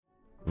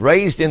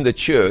Raised in the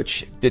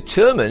church,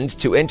 determined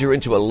to enter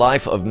into a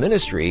life of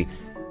ministry,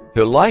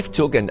 her life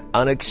took an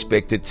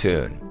unexpected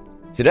turn.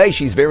 Today,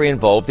 she's very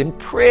involved in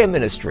prayer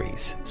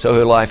ministries, so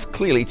her life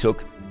clearly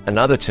took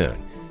another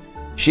turn.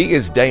 She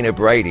is Dana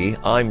Brady,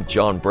 I'm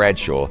John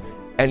Bradshaw,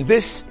 and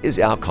this is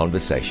our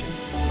conversation.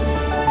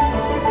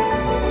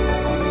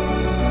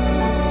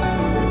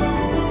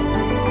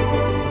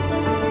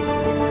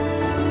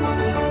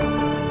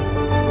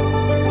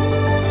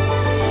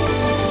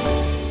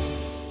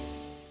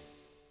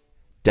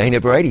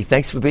 Dana Brady,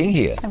 thanks for being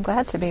here. I'm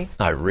glad to be.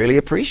 I really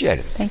appreciate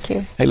it. Thank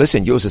you. Hey,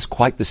 listen, yours is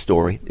quite the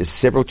story. There's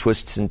several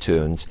twists and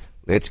turns.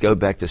 Let's go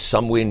back to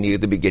somewhere near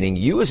the beginning.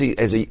 You, as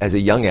a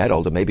young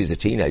adult, or maybe as a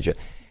teenager,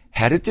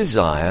 had a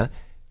desire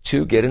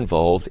to get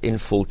involved in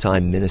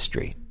full-time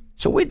ministry.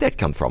 So where'd that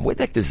come from? Where'd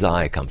that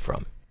desire come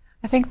from?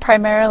 I think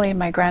primarily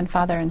my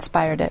grandfather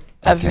inspired it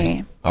of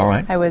me. All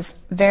right. I was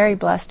very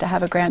blessed to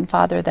have a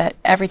grandfather that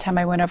every time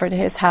I went over to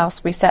his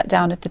house, we sat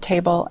down at the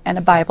table and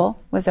a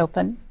Bible was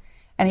open.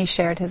 And he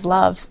shared his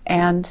love.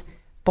 And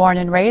born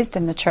and raised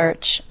in the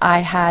church, I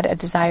had a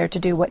desire to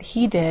do what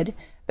he did,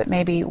 but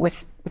maybe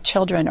with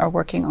children or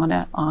working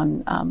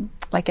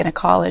like in a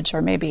college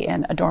or maybe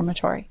in a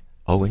dormitory.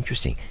 Oh,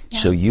 interesting. Yeah.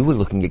 So you were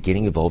looking at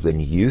getting involved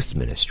in youth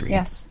ministry.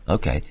 Yes.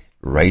 Okay.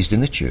 Raised in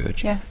the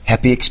church. Yes.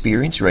 Happy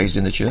experience raised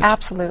in the church?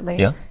 Absolutely.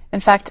 Yeah.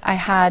 In fact, I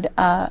had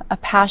a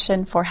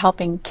passion for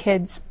helping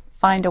kids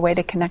find a way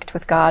to connect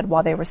with God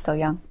while they were still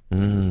young.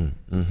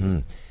 Mm-hmm.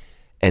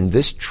 And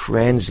this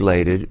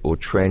translated or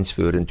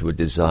transferred into a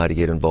desire to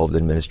get involved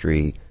in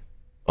ministry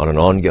on an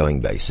ongoing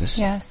basis.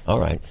 Yes. All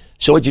right.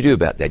 So what did you do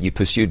about that? You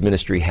pursued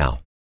ministry how?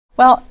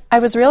 Well, I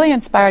was really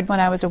inspired when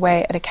I was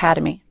away at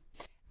Academy.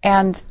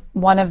 And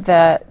one of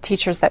the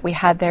teachers that we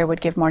had there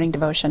would give morning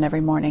devotion every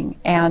morning.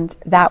 And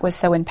that was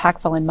so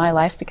impactful in my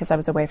life because I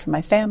was away from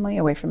my family,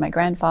 away from my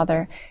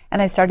grandfather.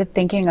 And I started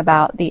thinking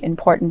about the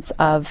importance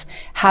of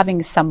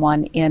having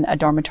someone in a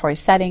dormitory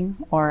setting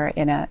or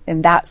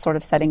in that sort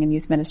of setting in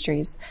youth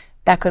ministries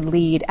that could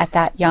lead at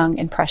that young,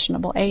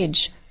 impressionable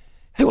age.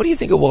 Hey, what do you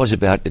think it was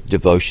about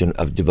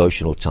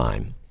devotional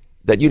time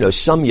that,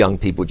 some young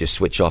people just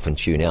switch off and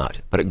tune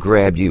out, but it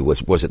grabbed you?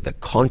 Was it the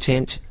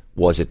content?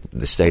 Was it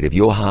the state of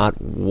your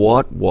heart?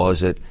 What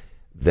was it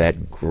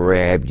that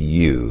grabbed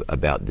you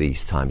about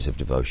these times of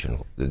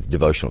the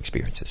devotional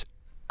experiences?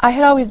 I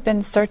had always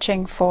been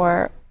searching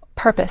for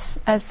purpose,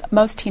 as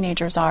most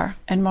teenagers are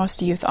and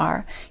most youth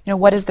are.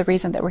 What is the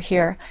reason that we're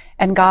here?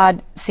 And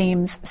God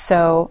seemed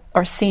so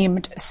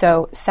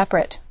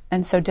separate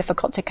and so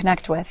difficult to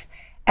connect with.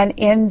 And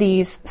in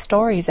these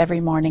stories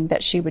every morning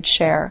that she would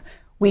share,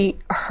 we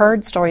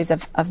heard stories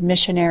of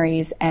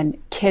missionaries and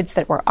kids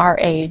that were our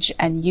age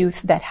and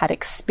youth that had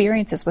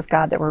experiences with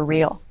God that were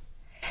real.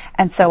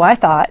 And so I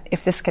thought,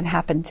 if this can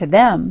happen to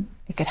them,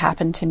 it could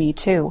happen to me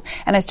too.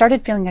 And I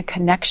started feeling a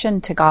connection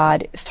to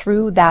God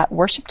through that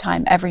worship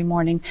time every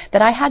morning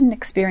that I hadn't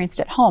experienced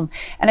at home.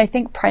 And I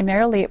think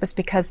primarily it was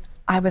because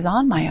I was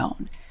on my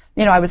own.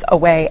 I was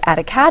away at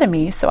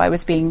Academy, so I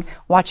was being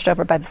watched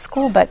over by the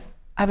school, but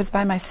I was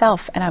by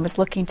myself, and I was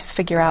looking to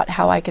figure out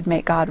how I could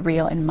make God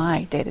real in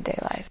my day-to-day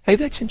life. Hey,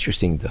 that's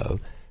interesting, though.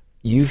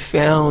 You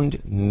found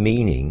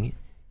meaning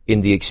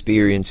in the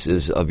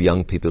experiences of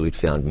young people who'd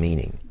found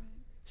meaning.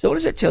 So what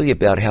does that tell you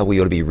about how we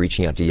ought to be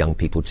reaching out to young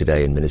people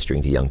today and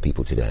ministering to young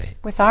people today?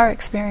 With our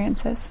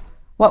experiences,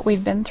 what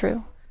we've been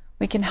through,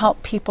 we can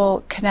help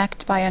people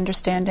connect by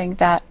understanding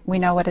that we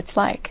know what it's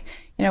like.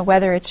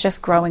 Whether it's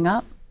just growing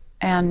up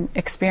and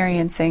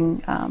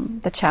experiencing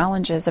the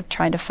challenges of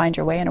trying to find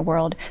your way in a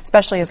world,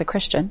 especially as a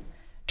Christian,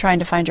 trying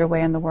to find your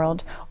way in the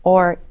world,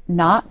 or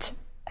not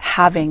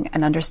having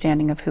an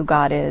understanding of who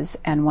God is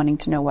and wanting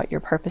to know what your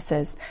purpose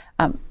is.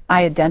 I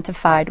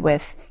identified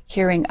with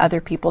hearing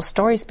other people's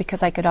stories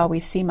because I could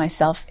always see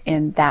myself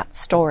in that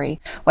story,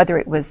 whether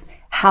it was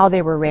how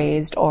they were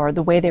raised or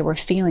the way they were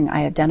feeling.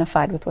 I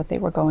identified with what they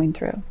were going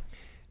through.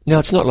 Now,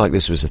 it's not like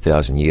this was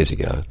 1,000 years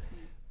ago,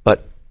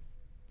 but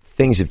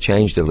things have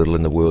changed a little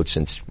in the world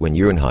since when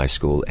you're in high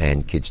school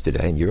and kids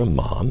today, and you're a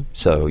mom,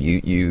 so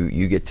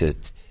you get to,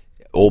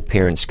 all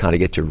parents kind of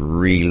get to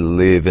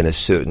relive, in a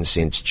certain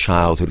sense,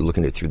 childhood,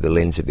 looking at it through the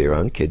lens of their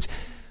own kids.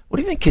 What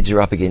do you think kids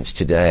are up against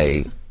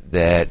today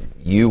that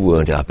you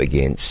weren't up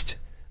against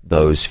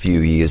those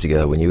few years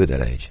ago when you were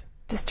that age?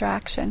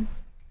 Distraction.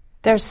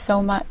 There's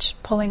so much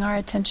pulling our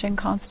attention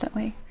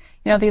constantly.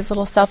 These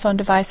little cell phone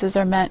devices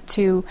are meant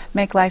to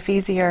make life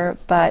easier,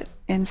 but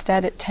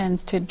instead it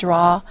tends to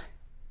draw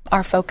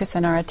our focus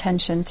and our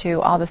attention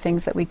to all the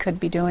things that we could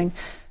be doing.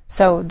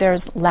 So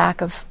there's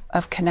lack of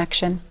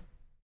connection,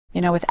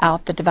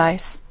 without the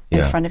device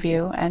in front of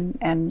you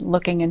and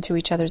looking into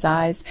each other's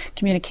eyes.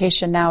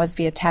 Communication now is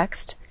via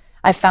text.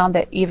 I found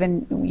that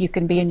even you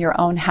can be in your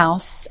own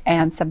house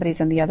and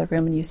somebody's in the other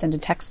room and you send a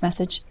text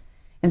message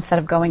instead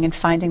of going and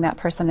finding that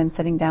person and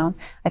sitting down.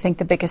 I think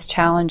the biggest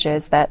challenge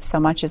is that so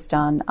much is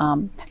done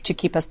to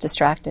keep us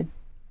distracted.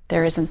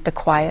 There isn't the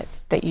quiet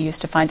that you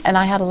used to find. And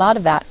I had a lot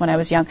of that when I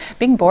was young.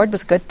 Being bored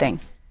was a good thing.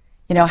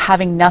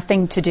 Having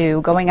nothing to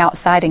do, going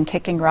outside and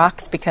kicking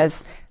rocks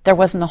because there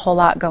wasn't a whole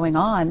lot going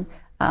on,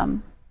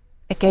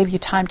 it gave you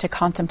time to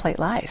contemplate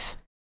life.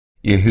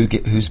 Yeah,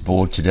 who's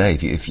bored today?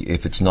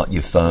 If it's not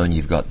your phone,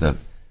 you've got the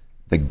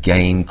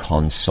game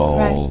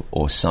console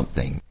or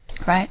something.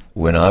 Right.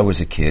 When I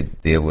was a kid,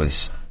 there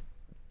was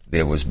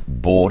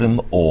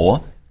boredom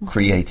or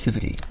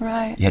creativity.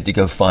 Right. You had to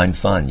go find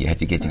fun. You had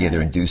to get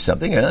together and do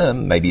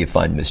something. Maybe you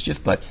find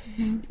mischief, but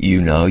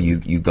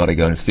you got to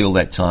go and fill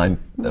that time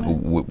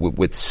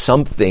with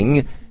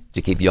something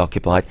to keep you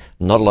occupied.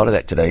 Not a lot of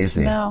that today, is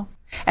there? No.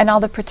 And all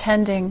the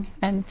pretending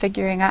and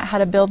figuring out how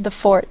to build the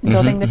fort,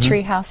 building the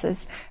tree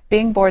houses.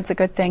 Being bored's a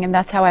good thing, and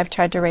that's how I've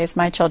tried to raise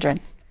my children.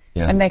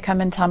 Yeah. When they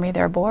come and tell me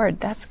they're bored,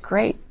 that's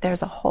great.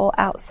 There's a whole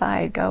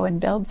outside. Go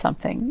and build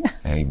something.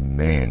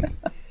 Amen.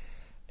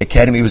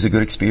 Academy was a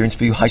good experience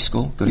for you? High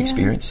school, good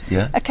experience?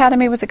 Yeah.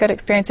 Academy was a good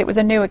experience. It was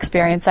a new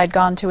experience. I'd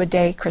gone to a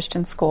day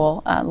Christian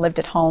school, lived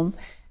at home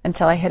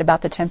until I hit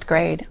about the 10th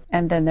grade.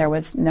 And then there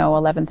was no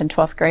 11th and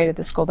 12th grade at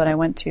the school that I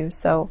went to.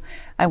 So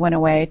I went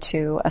away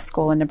to a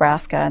school in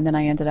Nebraska, and then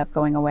I ended up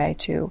going away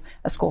to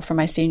a school for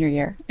my senior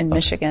year in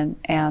Michigan.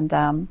 And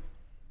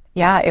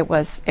it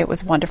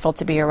was wonderful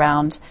to be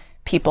around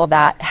people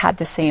that had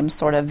the same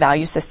sort of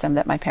value system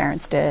that my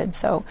parents did.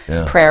 So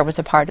prayer was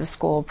a part of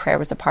school. Prayer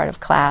was a part of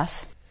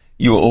class.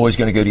 You were always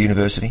going to go to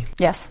university?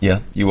 Yes. Yeah?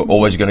 You were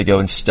always going to go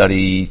and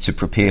study to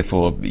prepare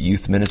for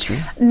youth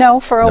ministry? No,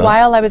 for a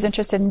while I was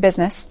interested in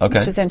business,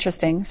 which is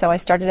interesting. So I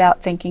started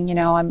out thinking,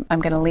 I'm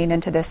going to lean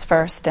into this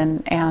first,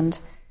 and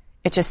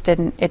it just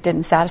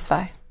didn't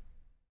satisfy.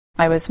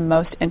 I was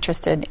most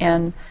interested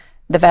in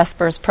the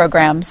Vespers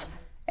programs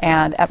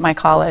and at my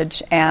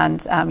college and,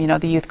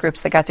 the youth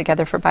groups that got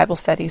together for Bible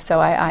study.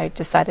 So I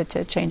decided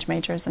to change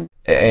majors and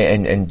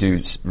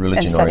do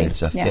religion-oriented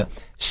stuff. Yeah.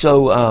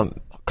 So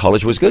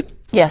college was good?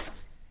 Yes.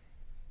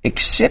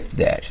 Except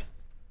that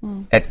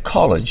at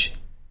college,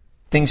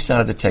 things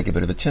started to take a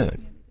bit of a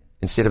turn.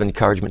 Instead of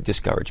encouragement,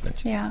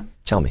 discouragement. Yeah.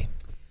 Tell me.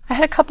 I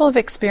had a couple of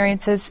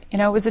experiences. It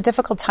was a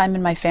difficult time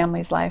in my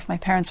family's life. My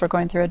parents were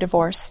going through a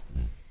divorce,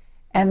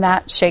 and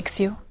that shakes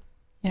you.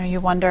 You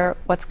wonder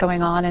what's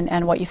going on,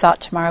 and what you thought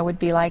tomorrow would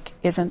be like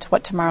isn't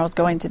what tomorrow's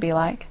going to be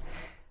like.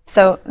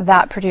 So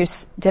that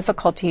produced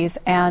difficulties,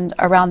 and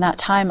around that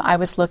time I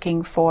was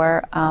looking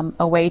for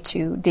a way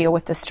to deal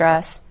with the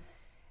stress.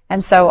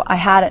 And so I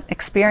had an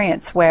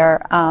experience where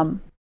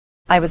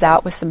I was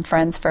out with some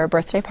friends for a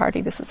birthday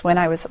party. This is when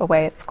I was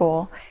away at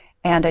school,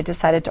 and I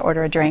decided to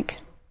order a drink.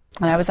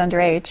 And I was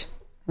underage,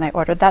 and I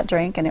ordered that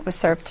drink, and it was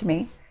served to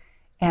me.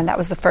 And that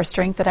was the first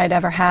drink that I'd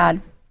ever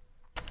had.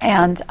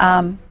 And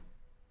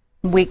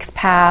weeks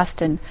passed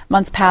and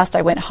months passed.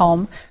 I went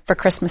home for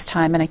Christmas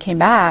time, and I came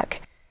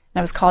back, and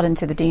I was called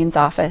into the dean's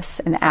office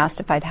and asked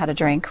if I'd had a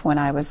drink when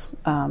I was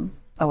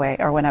away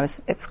or when I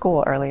was at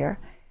school earlier.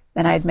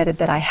 And I admitted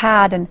that I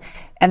had, and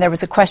there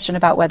was a question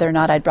about whether or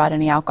not I'd brought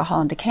any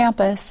alcohol into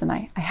campus, and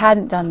I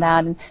hadn't done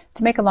that. And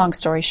to make a long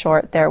story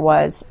short, there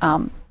was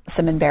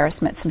some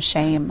embarrassment, some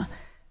shame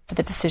for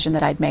the decision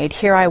that I'd made.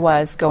 Here I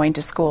was going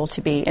to school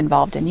to be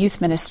involved in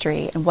youth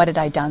ministry, and what had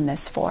I done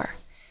this for?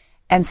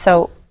 And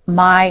so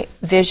my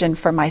vision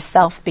for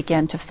myself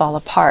began to fall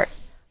apart.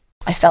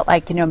 I felt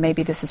like,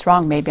 maybe this is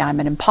wrong. Maybe I'm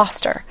an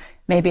imposter.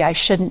 Maybe I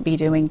shouldn't be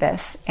doing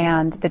this.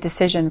 And the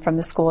decision from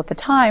the school at the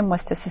time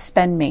was to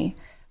suspend me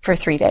for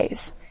 3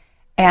 days.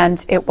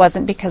 And it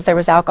wasn't because there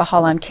was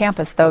alcohol on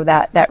campus, though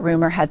that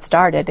rumor had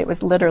started. It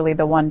was literally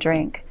the one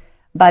drink.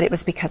 But it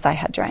was because I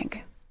had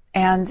drank.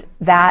 And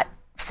that,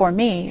 for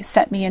me,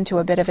 sent me into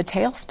a bit of a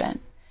tailspin.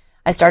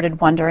 I started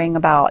wondering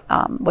about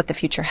what the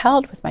future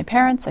held with my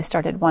parents. I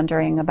started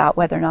wondering about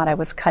whether or not I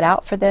was cut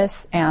out for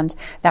this. And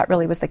that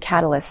really was the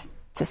catalyst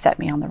to set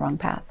me on the wrong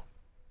path.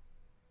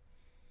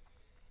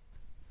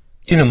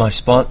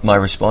 My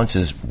response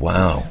is,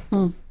 wow.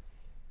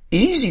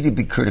 Easy to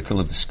be critical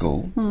of the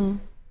school.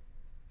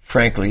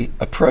 Frankly,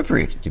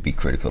 appropriate to be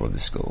critical of the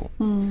school.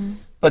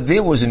 But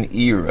there was an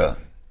era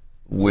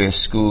where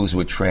schools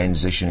were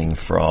transitioning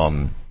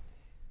from,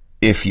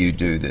 if you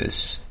do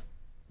this,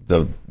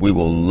 we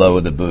will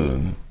lower the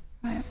boom.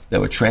 Right. They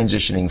were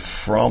transitioning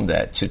from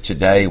that to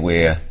today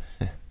where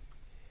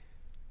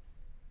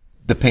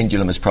the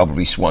pendulum has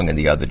probably swung in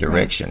the other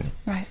direction.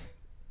 Right.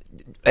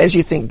 As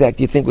you think back,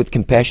 do you think with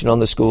compassion on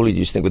the school, or do you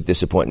just think with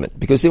disappointment?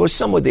 Because there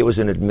was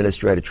an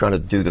administrator trying to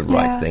do the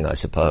right thing, I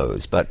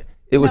suppose, but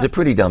it was a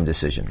pretty dumb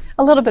decision.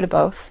 A little bit of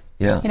both.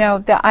 Yeah.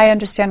 I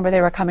understand where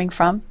they were coming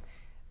from,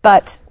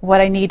 but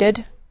what I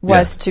needed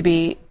was to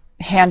be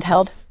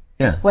handheld.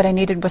 Yeah. What I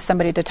needed was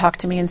somebody to talk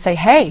to me and say,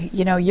 hey,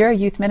 you're a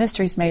youth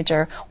ministries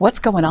major. What's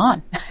going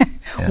on?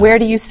 Where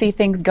do you see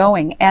things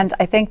going? And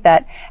I think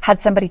that had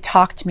somebody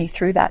talked to me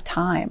through that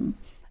time,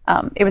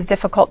 it was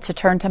difficult to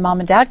turn to mom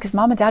and dad because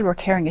mom and dad were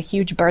carrying a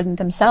huge burden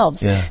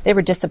themselves. Yeah. They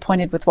were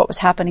disappointed with what was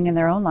happening in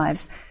their own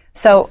lives.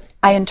 So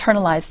I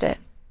internalized it.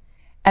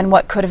 And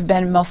what could have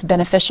been most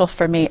beneficial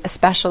for me,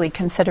 especially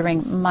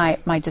considering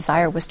my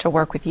desire was to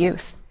work with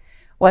youth,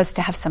 was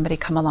to have somebody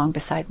come along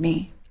beside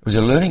me. It was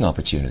a learning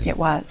opportunity. It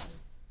was.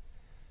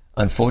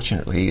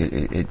 Unfortunately,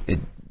 it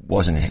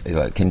wasn't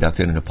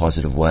conducted in a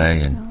positive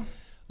way. And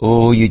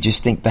Or you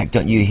just think back,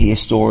 don't you hear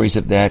stories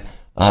of that?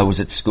 I was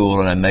at school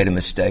and I made a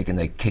mistake and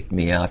they kicked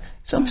me out.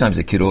 Sometimes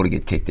a kid ought to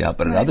get kicked out,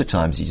 but at other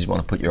times you just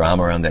want to put your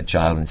arm around that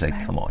child and say,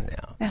 come on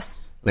now.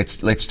 Yes.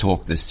 Let's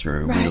talk this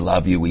through. Right. We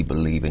love you. We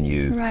believe in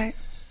you. Right.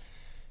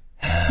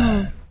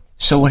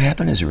 So what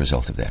happened as a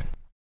result of that?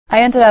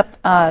 I ended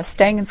up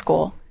staying in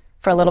school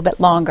for a little bit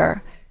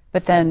longer,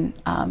 but then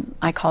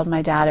I called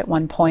my dad at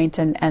one point,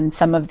 and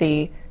some of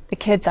the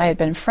kids I had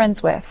been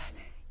friends with,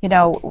 you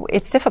know,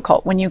 it's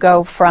difficult when you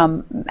go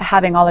from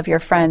having all of your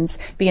friends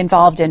be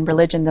involved in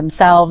religion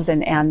themselves,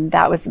 and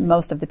that was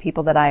most of the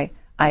people that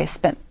I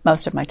spent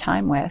most of my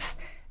time with.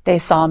 They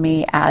saw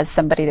me as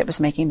somebody that was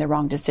making the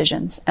wrong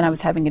decisions, and I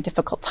was having a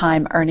difficult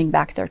time earning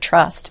back their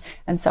trust.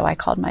 And so I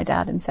called my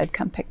dad and said,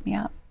 come pick me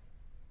up,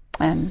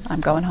 and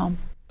I'm going home.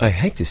 I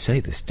hate to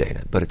say this,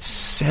 Dana, but it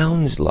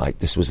sounds like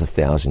this was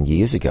 1,000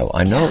 years ago.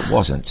 I know it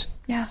wasn't.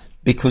 Yeah.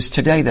 Because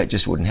today that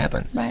just wouldn't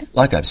happen. Right.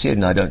 Like I've said,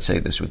 and I don't say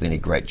this with any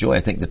great joy, I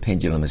think the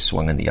pendulum has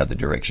swung in the other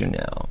direction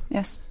now.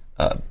 Yes.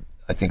 I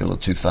think a little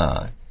too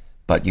far.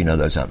 But, you know,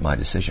 those aren't my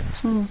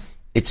decisions.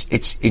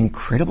 It's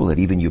incredible that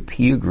even your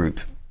peer group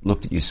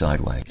looked at you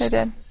sideways. They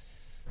did.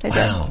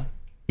 Wow.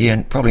 Yeah,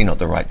 and probably not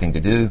the right thing to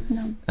do.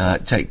 No.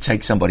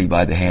 Take somebody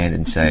by the hand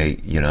and say,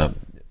 you know,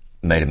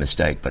 made a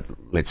mistake, but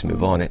let's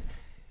move on.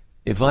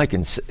 If I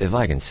can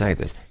say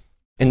this,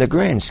 in the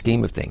grand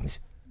scheme of things,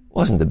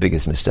 wasn't the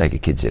biggest mistake a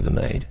kid's ever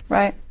made.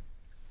 Right.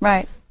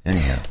 Right.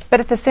 Anyhow. But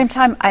at the same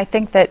time, I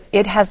think that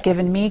it has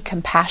given me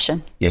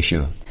compassion. Yeah,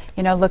 sure.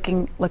 You know,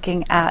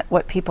 looking at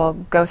what people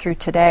go through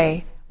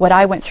today, what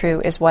I went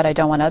through is what I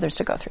don't want others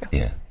to go through.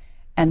 Yeah.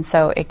 And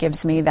so it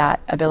gives me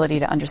that ability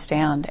to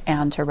understand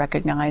and to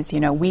recognize, you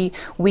know, we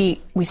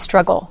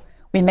struggle.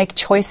 We make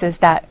choices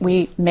that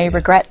we may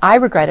regret. I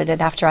regretted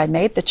it after I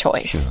made the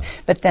choice. Sure.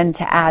 But then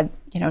to add,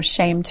 you know,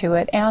 shame to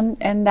it and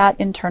that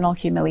internal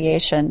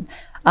humiliation,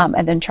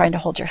 and then trying to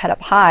hold your head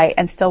up high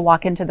and still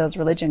walk into those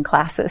religion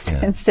classes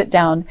and sit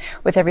down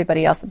with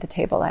everybody else at the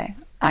table.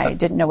 I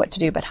didn't know what to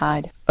do but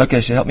hide.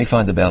 Okay, so help me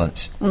find the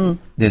balance.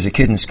 There's a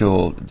kid in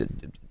school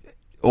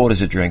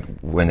orders a drink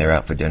when they're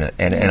out for dinner,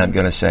 and I'm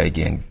going to say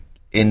again,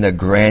 in the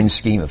grand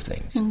scheme of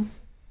things,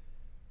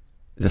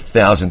 there's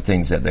 1,000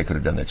 things that they could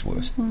have done that's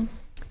worse.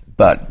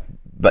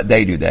 But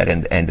they do that,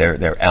 and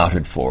they're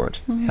outed for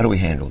it. How do we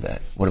handle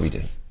that? What do we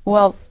do?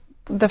 Well,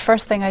 the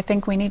first thing I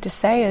think we need to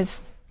say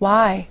is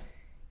why.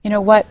 You know,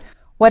 what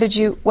did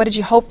you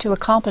hope to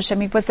accomplish? I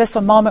mean, was this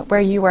a moment where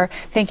you were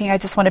thinking, I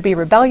just want to be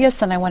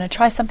rebellious and I want to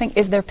try something?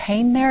 Is there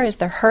pain there? Is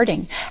there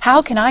hurting?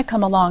 How can I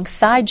come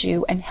alongside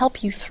you and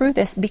help you through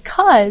this?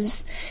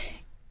 Because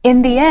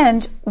in the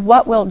end,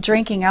 what will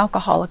drinking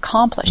alcohol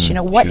accomplish? You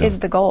know, what is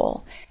the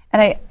goal?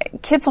 And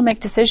kids will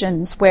make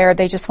decisions where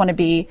they just want to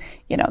be,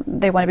 you know,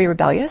 they want to be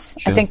rebellious.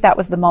 Sure. I think that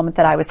was the moment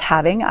that I was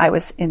having. I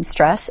was in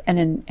stress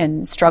and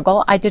in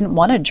struggle. I didn't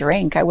want to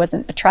drink. I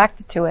wasn't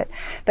attracted to it.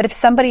 But if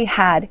somebody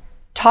had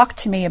talked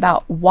to me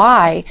about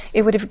why,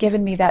 it would have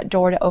given me that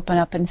door to open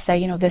up and say,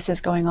 you know, this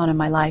is going on in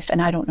my life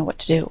and I don't know what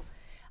to do.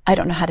 I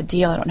don't know how to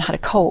deal. I don't know how to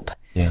cope.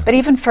 Yeah. But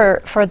even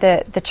for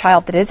the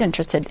child that is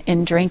interested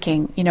in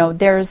drinking, you know,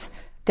 there's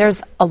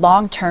a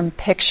long-term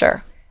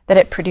picture that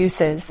it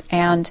produces,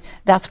 and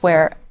that's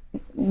where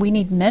we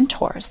need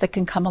mentors that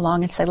can come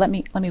along and say, let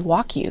me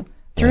walk you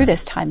through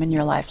this time in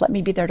your life. Let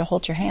me be there to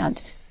hold your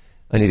hand.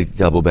 I need to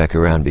double back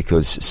around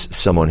because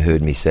someone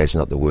heard me say it's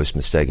not the worst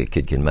mistake a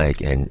kid can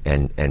make, and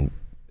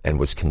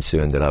was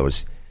concerned that I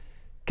was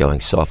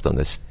going soft on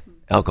this.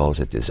 Alcohol is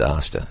a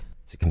disaster.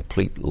 It's a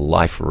complete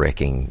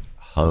life-wrecking,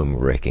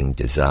 home-wrecking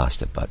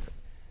disaster, but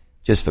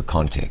just for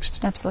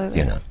context. Absolutely.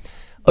 You know.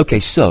 Okay,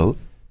 so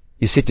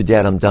you said to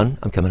Dad, I'm done,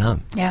 I'm coming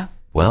home. Yeah.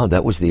 Well,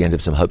 that was the end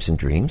of some hopes and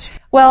dreams.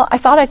 Well, I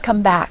thought I'd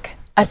come back.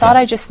 I thought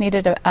I just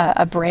needed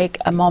a break,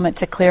 a moment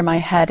to clear my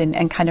head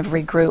and kind of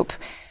regroup.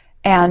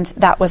 And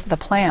that was the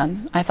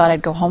plan. I thought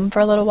I'd go home for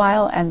a little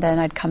while and then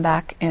I'd come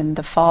back in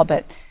the fall.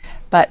 But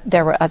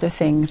there were other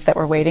things that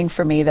were waiting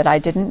for me that I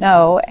didn't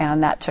know,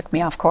 and that took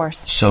me off course.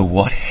 So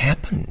what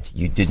happened?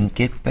 You didn't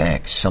get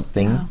back.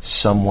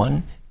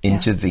 Someone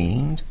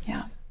intervened?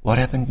 Yeah. What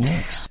happened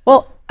next?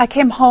 Well, I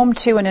came home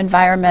to an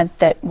environment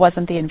that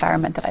wasn't the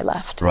environment that I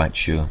left. Right,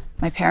 sure.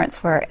 My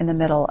parents were in the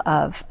middle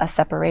of a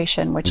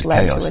separation, which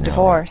led to a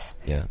divorce.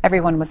 Right? Yeah.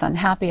 Everyone was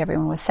unhappy.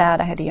 Everyone was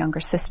sad. I had a younger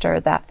sister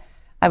that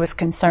I was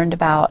concerned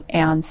about.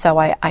 And so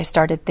I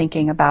started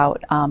thinking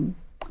about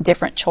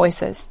different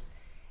choices.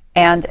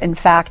 And in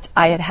fact,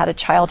 I had a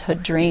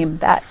childhood dream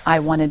that I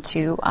wanted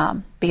to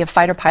be a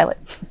fighter pilot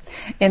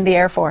in the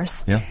Air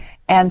Force. Yeah.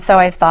 And so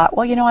I thought,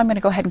 well, you know, I'm going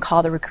to go ahead and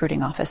call the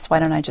recruiting office. Why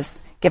don't I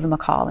just give them a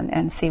call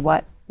and see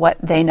what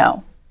they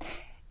know?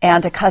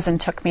 And a cousin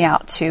took me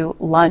out to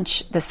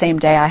lunch the same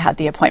day I had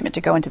the appointment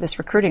to go into this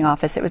recruiting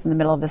office. It was in the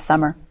middle of the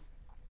summer.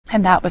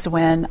 And that was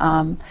when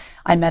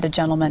I met a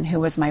gentleman who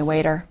was my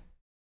waiter.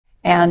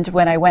 And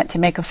when I went to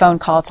make a phone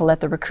call to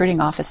let the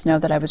recruiting office know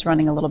that I was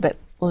running a little bit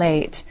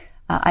late,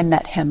 I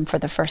met him for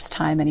the first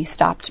time, and he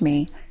stopped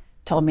me,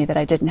 told me that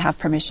I didn't have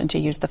permission to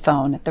use the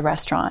phone at the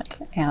restaurant,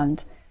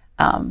 and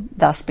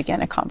thus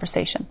began a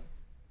conversation.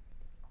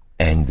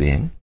 And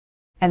then?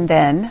 And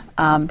then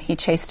he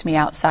chased me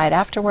outside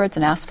afterwards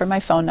and asked for my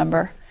phone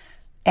number.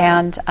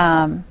 And,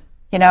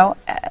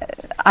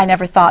 I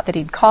never thought that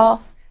he'd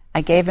call.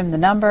 I gave him the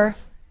number.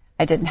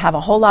 I didn't have a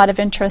whole lot of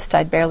interest.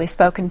 I'd barely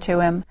spoken to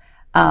him.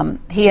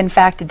 He, in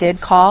fact,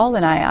 did call,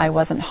 and I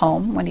wasn't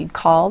home when he'd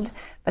called.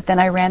 But then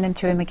I ran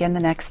into him again the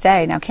next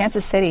day. Now,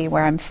 Kansas City,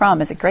 where I'm from,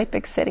 is a great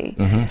big city.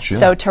 Sure.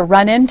 So to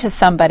run into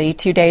somebody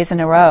 2 days in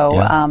a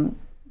row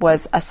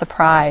was a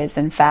surprise,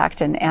 in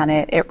fact, and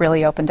it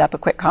really opened up a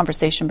quick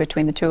conversation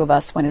between the two of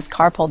us when his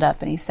car pulled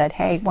up, and he said,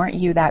 "Hey, weren't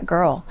you that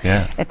girl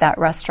at that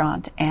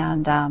restaurant?"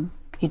 And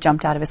he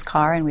jumped out of his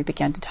car, and we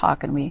began to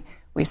talk, and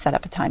we set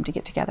up a time to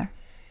get together.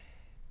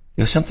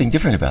 There was something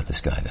different about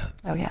this guy,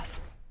 though. Oh,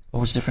 yes. What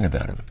was different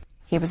about him?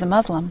 He was a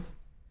Muslim.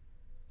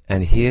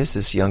 And here's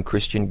this young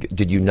Christian.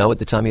 Did you know at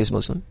the time he was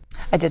Muslim?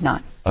 I did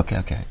not.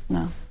 Okay.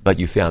 No. But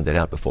you found it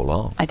out before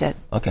long. I did.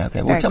 Okay.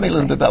 Well, tell me a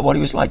little bit about what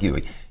he was like.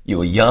 You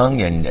were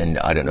young, and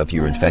I don't know if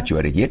you were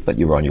infatuated yet, but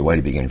you were on your way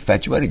to being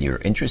infatuated. You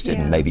were interested,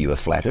 and maybe you were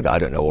flattered. I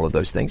don't know all of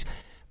those things.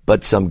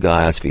 But some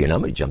guy asks for your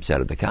number, he jumps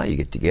out of the car, you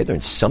get together,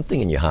 and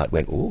something in your heart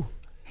went, ooh.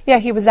 Yeah,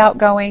 he was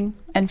outgoing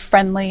and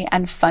friendly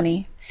and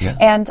funny. Yeah.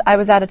 And I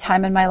was at a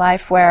time in my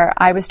life where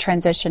I was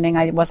transitioning.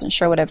 I wasn't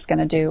sure what I was going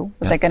to do.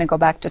 Was I going to go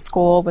back to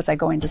school? Was I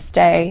going to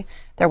stay?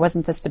 There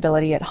wasn't the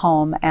stability at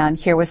home. And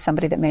here was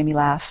somebody that made me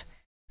laugh.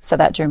 So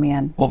that drew me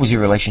in. What was your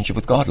relationship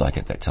with God like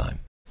at that time?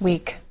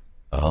 Weak.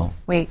 Oh.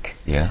 Weak.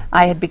 Yeah.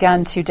 I had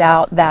begun to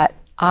doubt that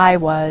I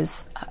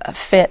was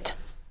fit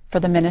for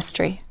the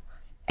ministry.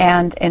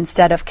 And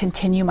instead of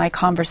continue my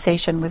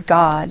conversation with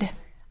God,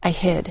 I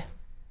hid.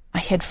 I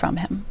hid from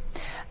him.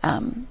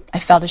 I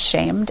felt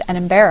ashamed and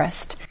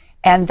embarrassed,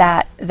 and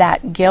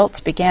that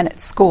guilt began at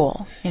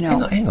school.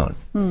 Hang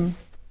on.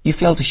 You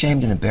felt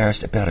ashamed and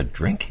embarrassed about a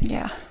drink?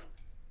 Yeah.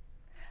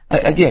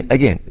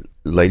 Again,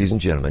 ladies and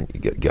gentlemen,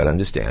 you got to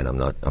understand. I'm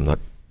not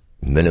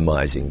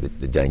minimizing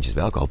the dangers of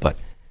alcohol, but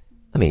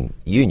I mean,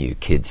 you knew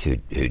kids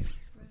who'd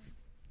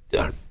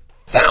done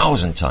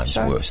 1,000 times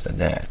worse than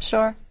that.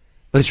 Sure.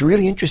 But it's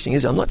really interesting.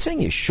 I'm not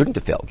saying you shouldn't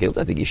have felt guilt.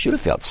 I think you should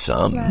have felt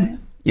some. Right.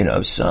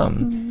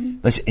 Some. Mm-hmm.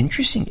 But it's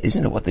interesting,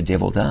 isn't it, what the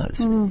devil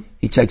does?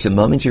 He takes a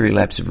momentary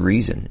lapse of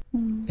reason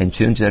and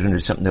turns that into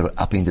something that will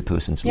upend a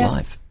person's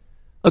life.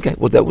 Okay,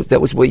 well, that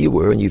was where you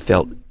were, and you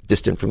felt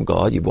distant from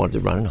God. You wanted to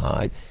run and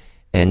hide.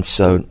 And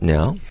so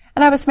now?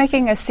 And I was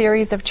making a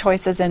series of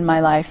choices in my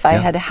life. I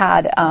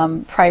had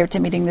prior to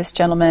meeting this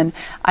gentleman,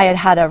 I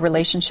had a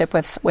relationship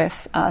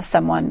with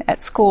someone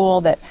at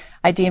school that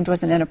I deemed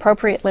was an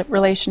inappropriate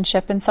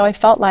relationship, and so I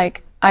felt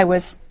like I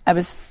was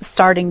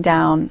starting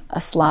down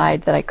a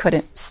slide that I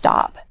couldn't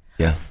stop.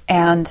 Yeah.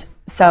 And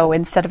so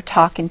instead of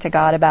talking to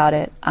God about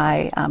it,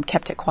 I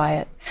kept it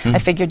quiet. I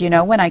figured,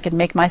 when I could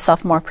make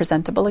myself more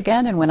presentable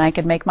again, and when I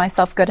could make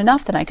myself good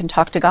enough, then I can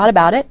talk to God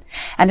about it,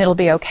 and it'll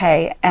be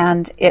okay.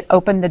 And it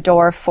opened the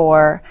door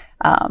for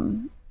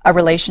a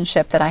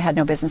relationship that I had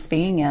no business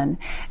being in.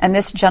 And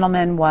this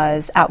gentleman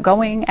was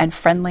outgoing and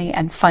friendly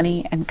and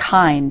funny and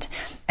kind.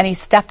 And he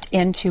stepped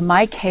into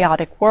my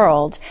chaotic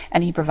world,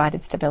 and he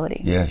provided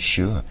stability. Yeah,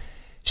 sure.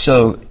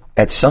 So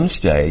at some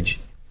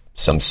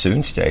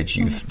soon stage,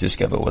 you've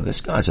discovered, well,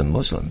 this guy's a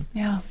Muslim.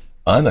 Yeah.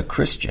 I'm a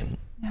Christian.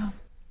 Yeah.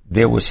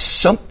 There was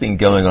something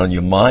going on in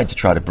your mind to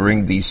try to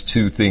bring these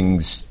two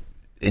things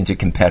into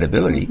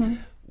compatibility.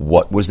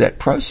 What was that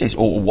process?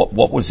 Or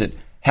what was it?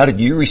 How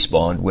did you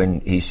respond when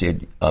he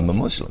said, I'm a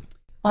Muslim?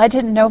 Well, I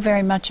didn't know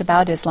very much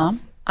about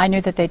Islam. I knew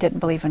that they didn't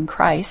believe in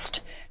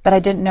Christ, but I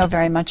didn't know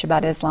very much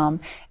about Islam.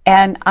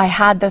 And I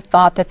had the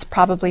thought that's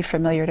probably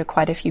familiar to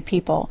quite a few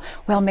people.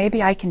 Well,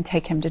 maybe I can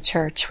take him to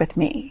church with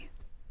me.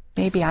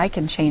 Maybe I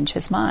can change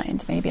his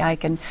mind. Maybe I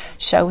can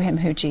show him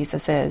who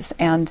Jesus is.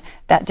 And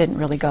that didn't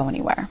really go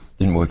anywhere.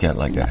 Didn't work out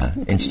like that, huh?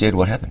 Instead,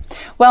 what happened?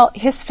 Well,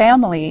 his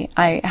family,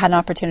 I had an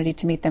opportunity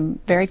to meet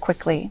them very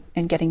quickly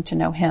in getting to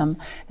know him.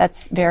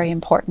 That's very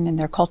important in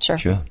their culture.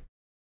 Sure.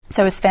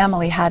 So his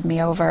family had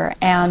me over.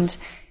 And,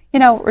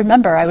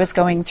 remember, I was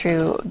going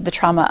through the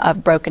trauma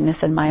of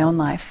brokenness in my own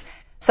life.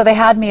 So they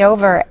had me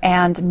over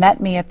and met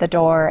me at the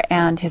door,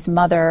 and his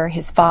mother,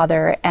 his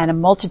father, and a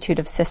multitude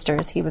of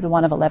sisters, he was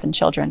one of 11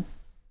 children,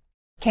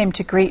 came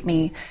to greet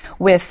me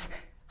with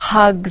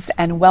hugs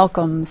and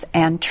welcomes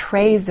and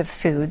trays of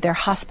food. Their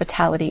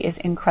hospitality is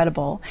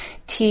incredible.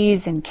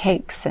 Teas and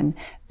cakes and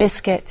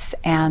biscuits,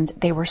 and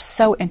they were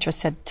so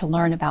interested to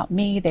learn about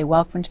me. They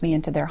welcomed me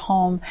into their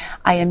home.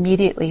 I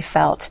immediately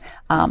felt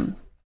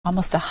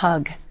almost a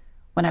hug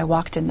when I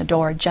walked in the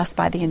door, just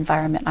by the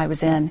environment I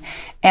was in.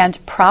 And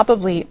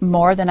probably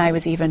more than I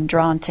was even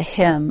drawn to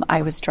him,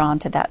 I was drawn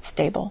to that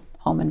stable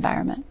home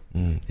environment.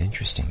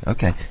 Interesting.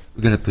 Okay,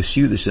 we're going to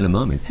pursue this in a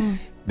moment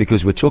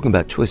because we're talking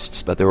about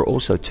twists, but there are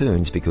also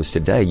turns, because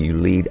today you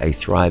lead a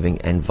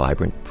thriving and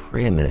vibrant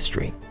prayer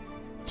ministry.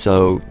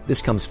 So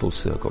this comes full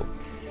circle.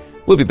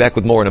 We'll be back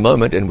with more in a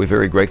moment, and we're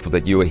very grateful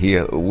that you are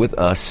here with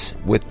us.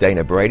 With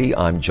Dana Brady,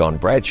 I'm John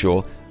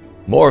Bradshaw.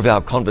 More of our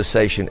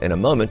conversation in a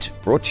moment,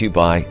 brought to you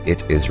by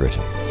It Is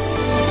Written.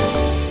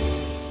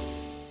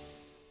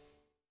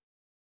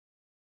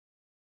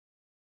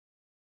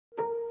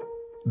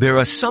 There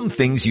are some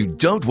things you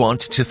don't want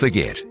to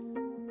forget.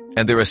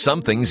 And there are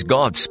some things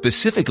God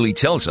specifically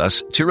tells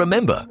us to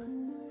remember.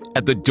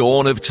 At the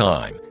dawn of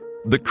time,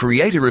 the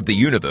Creator of the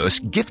universe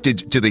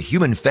gifted to the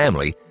human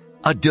family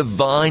a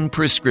divine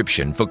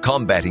prescription for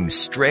combating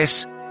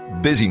stress,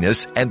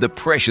 busyness, and the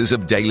pressures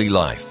of daily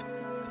life.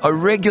 A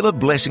regular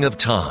blessing of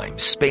time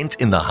spent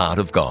in the heart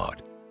of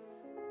God.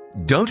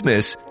 Don't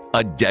miss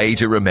A Day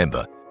to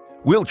Remember.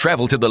 We'll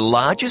travel to the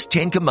largest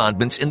 10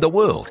 commandments in the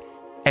world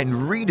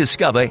and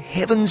rediscover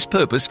heaven's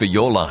purpose for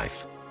your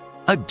life.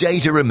 A Day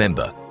to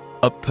Remember.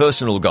 A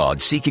personal God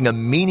seeking a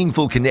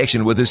meaningful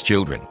connection with His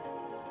children.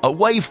 A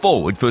way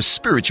forward for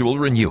spiritual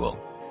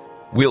renewal.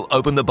 We'll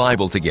open the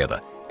Bible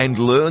together and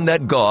learn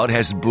that God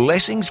has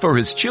blessings for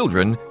His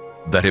children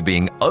that are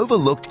being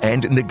overlooked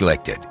and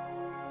neglected.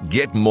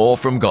 Get more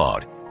from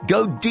God.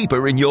 Go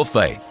deeper in your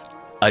faith.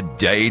 A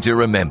Day to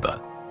Remember.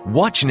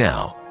 Watch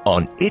now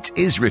on It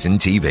Is Written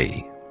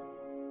TV.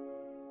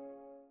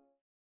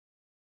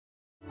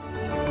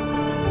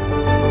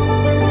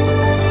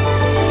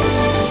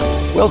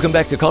 Welcome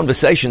back to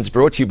Conversations,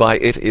 brought to you by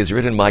It Is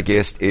Written. My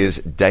guest is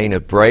Dana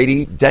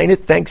Brady. Dana,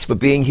 thanks for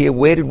being here.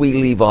 Where did we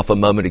leave off a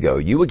moment ago?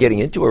 You were getting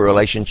into a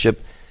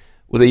relationship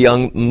with a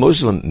young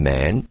Muslim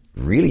man.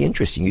 Really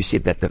interesting. You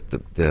said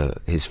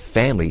that his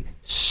family,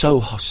 so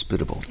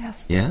hospitable.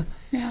 Yes. Yeah?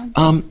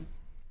 Yeah.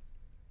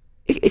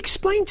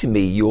 Explain to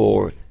me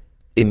your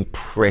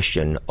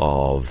impression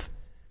of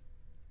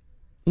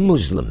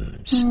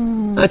Muslims.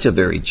 That's a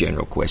very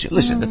general question.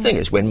 Listen, the thing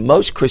is, when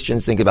most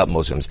Christians think about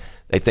Muslims,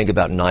 they think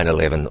about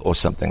 9/11 or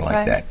something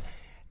like that.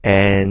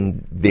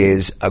 And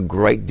there's a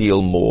great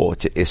deal more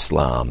to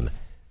Islam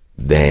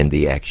than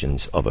the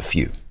actions of a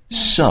few.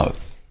 Yes. So,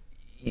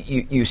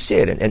 you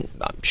said, and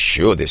I'm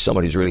sure there's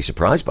someone who's really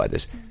surprised by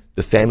this,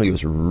 the family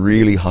was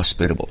really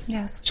hospitable.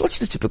 Yes. So what's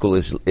the typical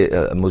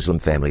Muslim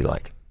family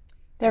like?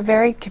 They're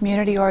very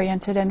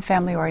community-oriented and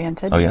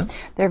family-oriented. Oh, yeah?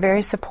 They're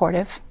very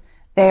supportive.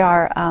 They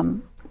are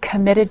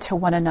committed to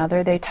one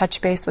another. They touch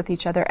base with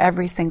each other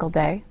every single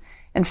day.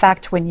 In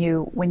fact, when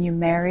you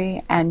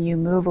marry and you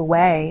move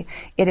away,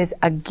 it is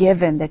a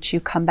given that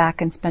you come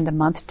back and spend a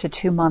month to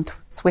 2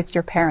 months with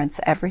your parents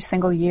every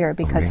single year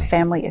because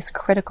family is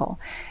critical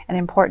and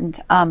important.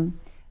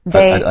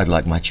 I'd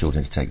like my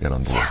children to take that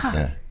on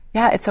board.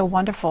 Yeah, it's a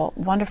wonderful,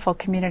 wonderful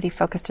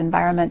community-focused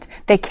environment.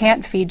 They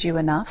can't feed you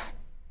enough.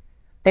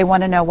 They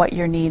want to know what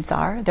your needs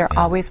are. They're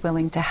always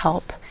willing to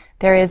help.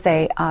 There is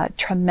a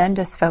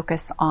tremendous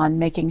focus on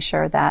making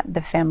sure that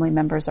the family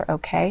members are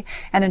okay.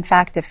 And in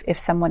fact, if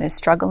someone is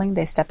struggling,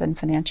 they step in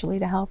financially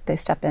to help. They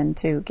step in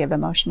to give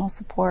emotional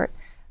support.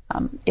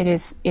 It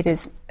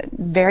is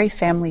very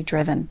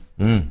family-driven.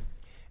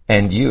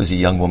 And you, as a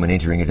young woman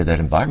entering into that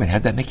environment,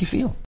 how'd that make you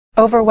feel?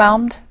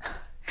 Overwhelmed.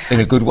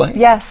 In a good way?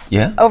 Yes.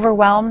 Yeah?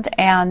 Overwhelmed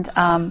and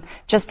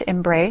just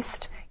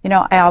embraced. You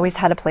know, I always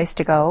had a place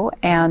to go,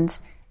 and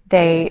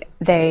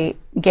they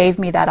gave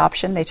me that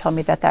option. They told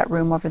me that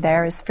room over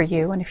there is for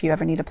you, and if you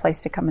ever need a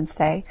place to come and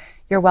stay,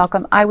 you're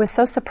welcome. I was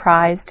so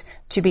surprised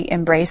to be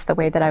embraced the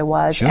way that I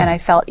was, and I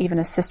felt even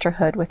a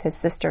sisterhood with his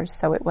sisters,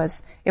 so it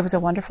was a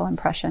wonderful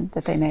impression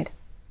that they made.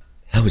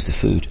 How was the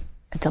food?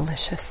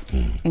 Delicious.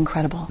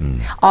 Incredible.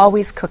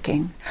 Always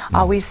cooking.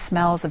 Always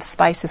smells of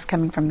spices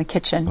coming from the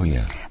kitchen. Oh,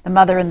 yeah. The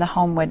mother in the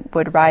home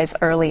would rise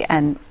early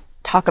and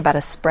talk about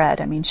a spread.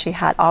 I mean, she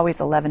had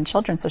always 11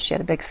 children, so she had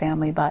a big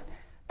family, but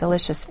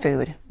delicious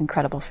food,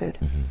 incredible food.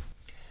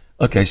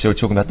 Okay, so we're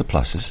talking about the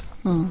pluses.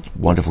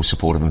 Wonderful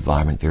supportive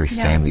environment, very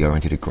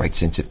family-oriented, a great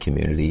sense of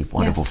community,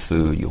 wonderful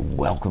food. You're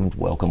welcomed.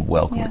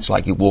 Yes. It's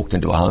like you walked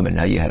into a home and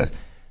now you had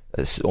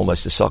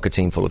almost a soccer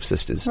team full of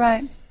sisters.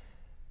 Right.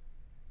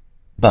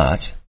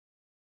 But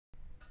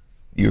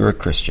you're a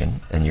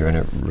Christian and you're in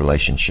a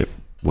relationship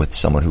with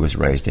someone who was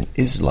raised in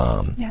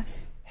Islam. Yes.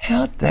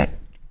 How'd that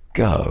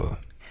go?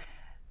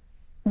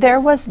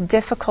 There was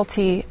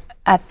difficulty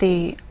at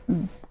the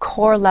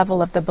core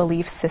level of the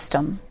belief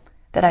system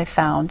that I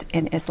found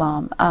in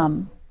Islam.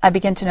 I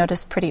began to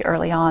notice pretty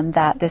early on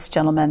that this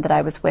gentleman that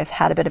I was with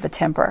had a bit of a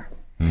temper.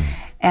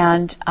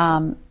 And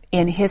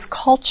in his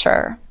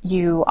culture,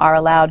 you are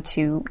allowed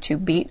to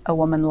beat a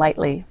woman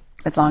lightly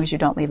as long as you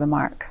don't leave a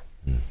mark.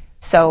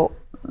 So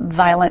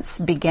violence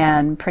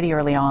began pretty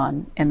early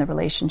on in the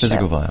relationship.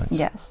 Physical violence?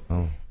 Yes.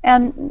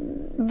 And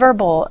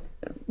verbal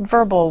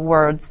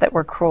words that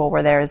were cruel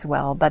were there as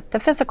well, but the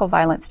physical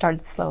violence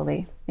started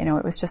slowly. You know,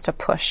 it was just a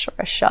push or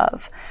a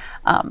shove.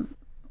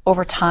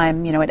 Over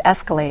time, you know, it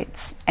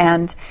escalates,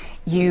 and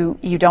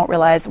you don't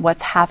realize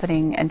what's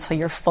happening until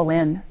you're full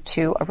in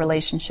to a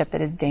relationship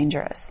that is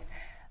dangerous.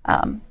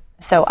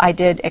 So I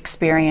did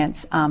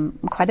experience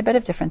quite a bit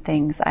of different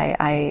things.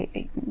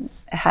 I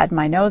had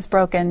my nose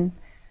broken.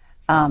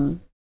 I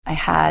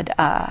had...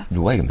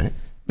 Wait a minute.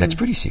 That's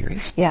pretty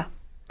serious. Yeah.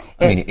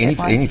 I mean,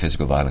 any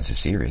physical violence is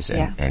serious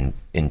and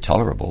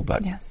intolerable,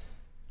 but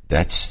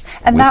that's...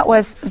 And that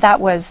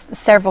was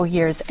several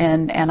years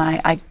in, and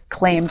I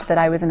claimed that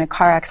I was in a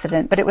car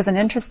accident, but it was an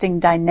interesting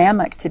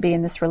dynamic to be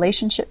in this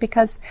relationship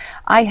because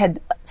I had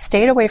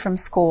stayed away from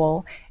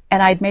school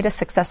And I'd made a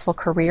successful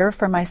career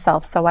for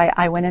myself. So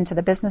I went into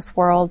the business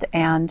world,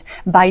 and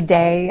by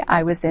day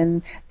I was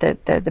in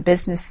the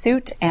business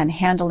suit and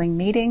handling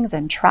meetings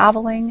and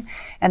traveling.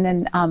 And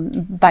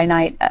then by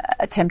night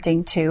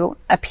attempting to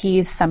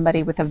appease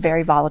somebody with a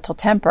very volatile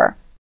temper.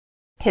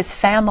 His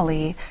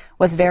family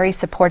was very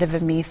supportive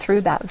of me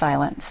through that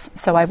violence.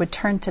 So I would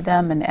turn to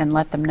them and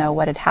let them know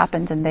what had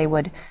happened, and they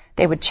would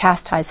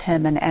chastise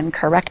him and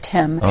correct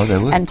him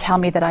and tell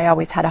me that I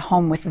always had a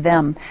home with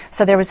them.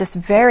 So there was this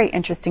very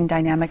interesting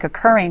dynamic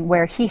occurring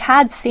where he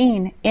had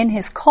seen in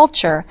his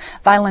culture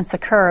violence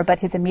occur, but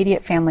his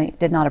immediate family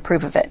did not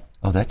approve of it.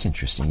 Oh, that's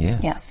interesting, yeah.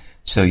 Yes.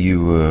 So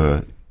you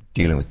were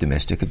dealing with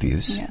domestic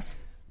abuse. Yes.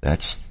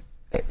 That's,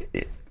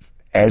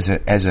 as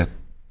a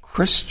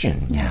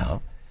Christian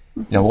now,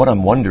 now, what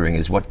I'm wondering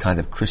is what kind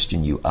of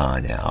Christian you are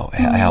now,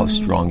 how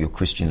strong your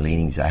Christian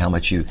leanings are, how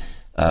much you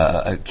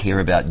care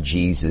about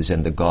Jesus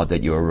and the God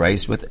that you were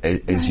raised with.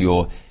 Is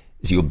your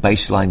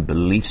baseline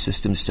belief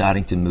system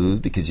starting to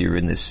move because you're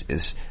in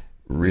this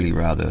really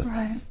rather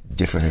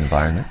different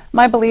environment?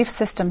 My belief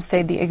system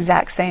stayed the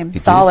exact same,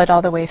 solid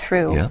all the way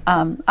through.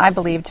 Yeah. I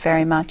believed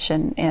very much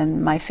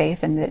in my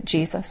faith and that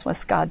Jesus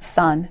was God's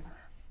son.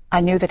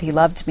 I knew that he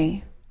loved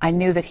me. I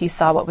knew that he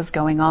saw what was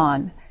going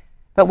on.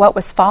 But what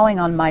was falling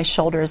on my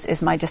shoulders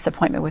is my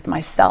disappointment with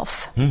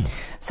myself.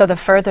 So the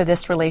further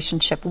this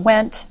relationship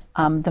went,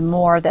 the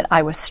more that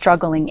I was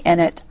struggling in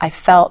it. I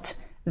felt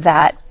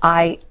that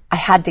I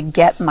had to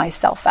get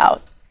myself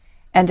out.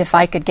 And if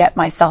I could get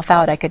myself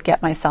out, I could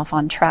get myself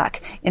on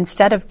track.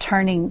 Instead of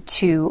turning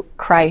to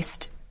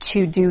Christ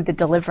to do the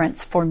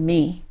deliverance for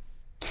me,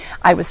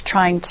 I was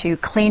trying to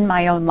clean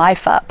my own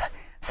life up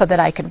so that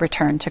I could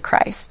return to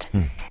Christ.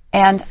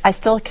 And I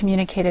still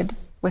communicated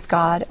with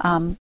God.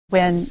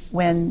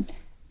 When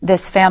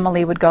this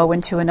family would go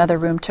into another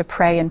room to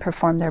pray and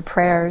perform their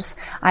prayers,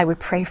 I would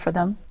pray for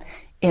them.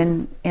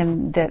 In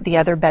the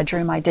other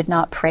bedroom, I did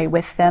not pray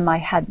with them. I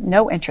had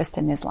no interest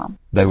in Islam.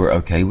 They were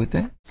okay with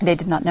that? They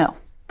did not know.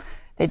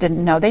 They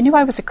didn't know. They knew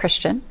I was a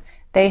Christian.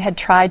 They had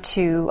tried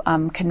to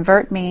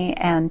convert me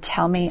and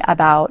tell me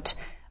about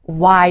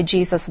why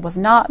Jesus was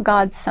not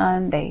God's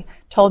son. They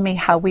told me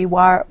how we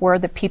were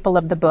the people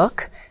of the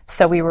book,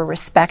 so we were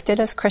respected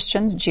as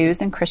Christians.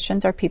 Jews and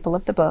Christians are people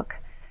of the book.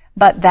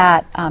 But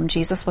that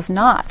Jesus was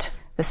not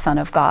the Son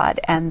of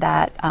God, and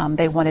that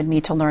they wanted me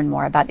to learn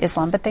more about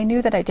Islam, but they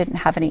knew that I didn't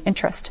have any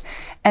interest.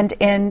 And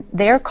in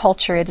their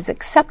culture, it is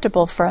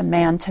acceptable for a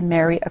man to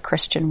marry a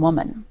Christian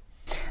woman.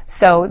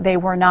 So they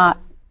were not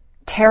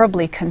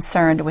terribly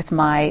concerned with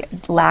my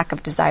lack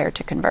of desire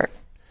to convert.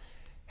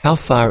 How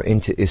far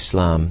into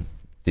Islam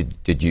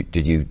did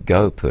you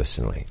go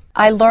personally?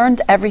 I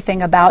learned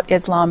everything about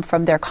Islam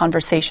from their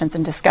conversations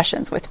and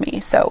discussions with me.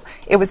 So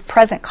it was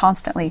present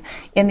constantly.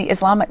 In the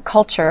Islamic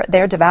culture,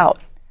 they're devout,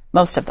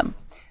 most of them.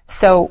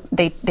 So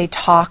they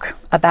talk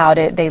about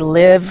it. They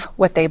live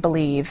what they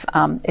believe.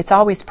 It's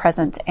always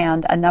present.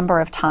 And a number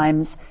of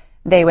times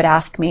they would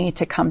ask me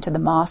to come to the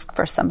mosque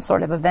for some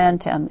sort of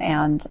event,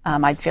 and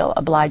I'd feel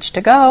obliged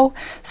to go.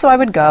 So I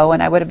would go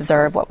and I would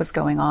observe what was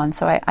going on.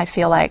 So I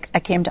feel like I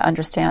came to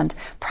understand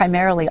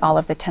primarily all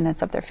of the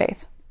tenets of their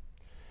faith.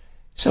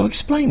 So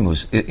explain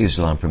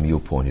Islam from your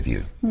point of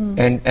view.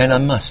 And I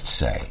must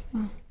say,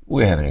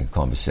 we're having a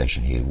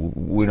conversation here.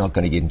 We're not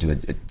going to get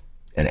into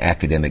an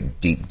academic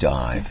deep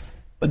dive. Yes.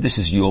 But this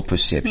is your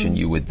perception.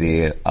 You were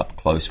there up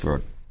close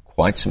for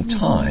quite some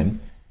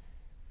time.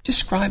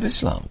 Describe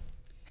Islam.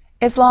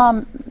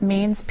 Islam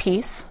means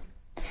peace.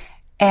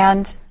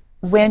 And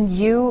when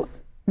you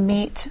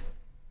meet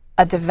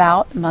a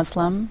devout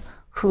Muslim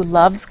who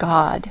loves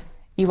God,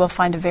 you will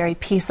find a very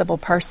peaceable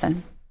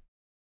person.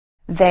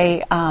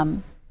 They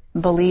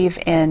believe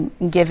in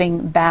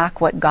giving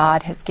back what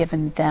God has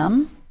given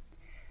them.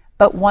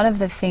 But one of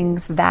the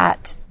things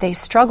that they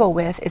struggle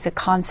with is a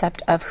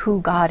concept of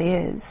who God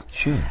is.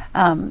 Sure.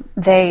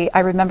 I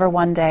remember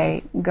one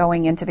day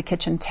going into the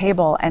kitchen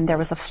table, and there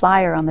was a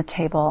flyer on the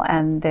table,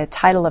 and the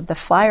title of the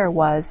flyer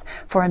was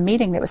for a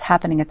meeting that was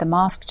happening at the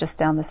mosque just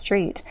down the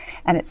street.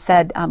 And it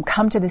said,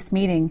 come to this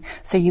meeting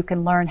so you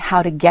can learn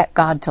how to get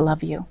God to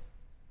love you.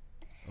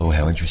 Oh,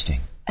 how interesting.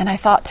 And I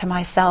thought to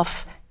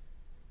myself,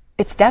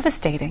 it's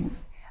devastating.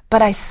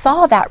 But I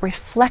saw that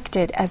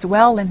reflected as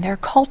well in their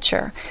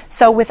culture.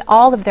 So with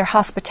all of their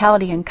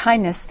hospitality and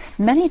kindness,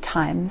 many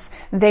times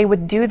they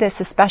would do this,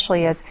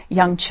 especially as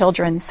young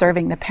children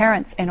serving the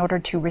parents, in order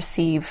to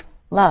receive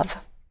love.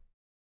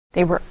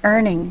 They were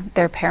earning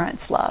their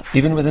parents' love.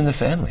 Even within the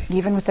family?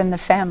 Even within the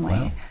family.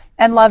 Wow.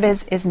 And love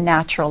is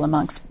natural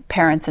amongst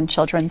parents and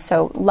children,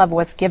 so love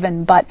was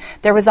given. But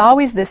there was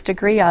always this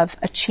degree of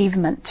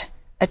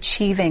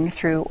achieving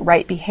through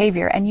right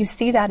behavior, and you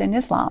see that in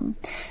Islam.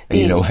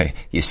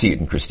 You see it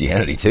in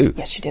Christianity too.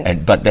 Yes, you do.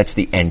 But that's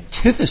the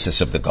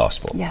antithesis of the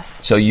gospel.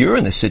 Yes. So you're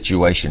in the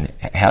situation,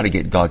 how to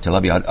get God to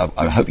love you.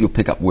 I hope you'll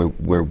pick up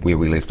where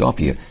we left off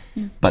here.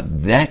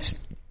 But that's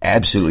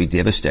absolutely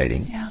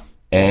devastating. Yeah.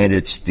 And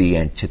it's the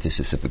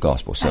antithesis of the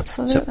gospel. So,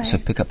 absolutely. So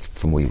pick up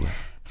from where you were.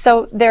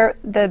 So the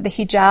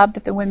hijab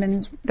that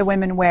the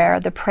women wear,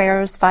 the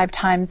prayers 5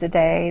 times a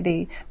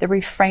day, the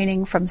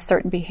refraining from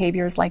certain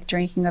behaviors like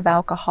drinking of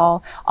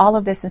alcohol, all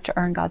of this is to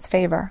earn God's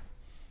favor.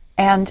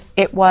 And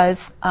it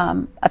was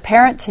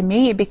apparent to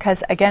me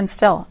because, again,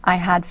 still, I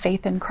had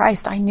faith in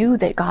Christ. I knew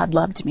that God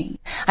loved me.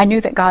 I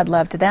knew that God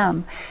loved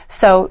them.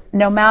 So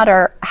no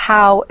matter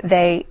how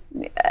they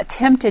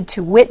attempted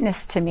to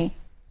witness to me,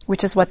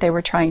 which is what they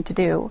were trying to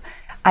do,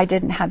 I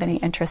didn't have any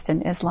interest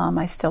in Islam.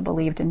 I still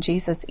believed in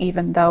Jesus,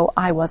 even though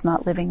I was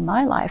not living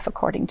my life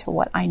according to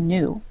what I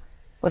knew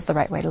was the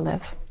right way to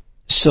live.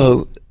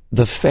 So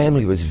the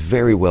family was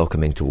very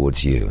welcoming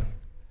towards you.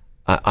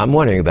 I'm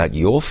wondering about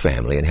your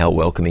family and how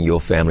welcoming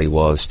your family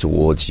was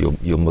towards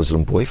your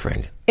Muslim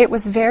boyfriend. It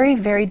was very,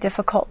 very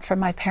difficult for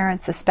my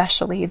parents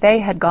especially. They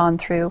had gone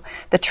through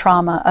the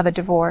trauma of a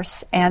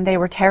divorce, and they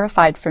were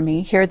terrified for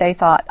me. Here they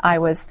thought I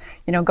was,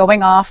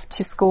 going off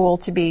to school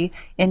to be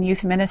in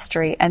youth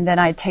ministry, and then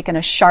I'd taken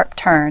a sharp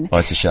turn. Oh,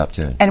 it's a sharp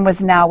turn. And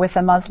was now with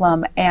a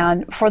Muslim,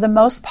 and for the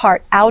most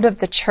part out of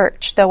the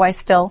church, though I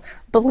still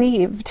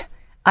believed.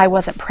 I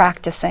wasn't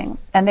practicing,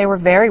 and they were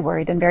very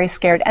worried and very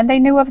scared, and they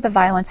knew of the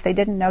violence. They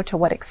didn't know to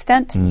what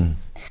extent,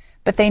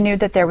 but they knew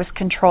that there was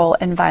control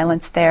and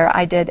violence there.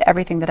 I did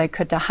everything that I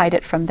could to hide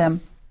it from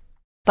them.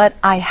 But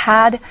I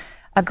had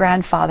a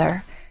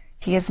grandfather.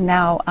 He is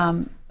now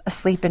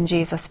asleep in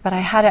Jesus, but I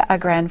had a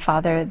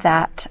grandfather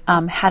that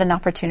had an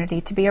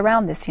opportunity to be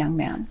around this young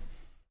man.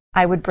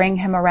 I would bring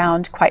him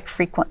around quite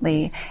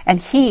frequently,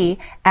 and he,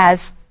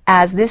 as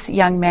this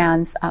young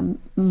man's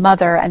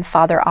mother and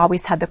father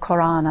always had the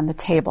Quran on the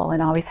table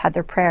and always had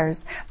their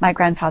prayers, my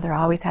grandfather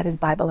always had his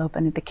Bible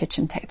open at the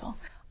kitchen table,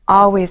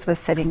 always was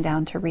sitting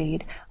down to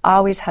read,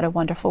 always had a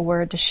wonderful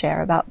word to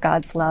share about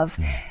God's love.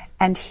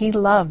 And he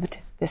loved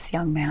this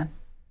young man.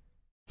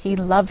 He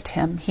loved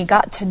him. He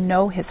got to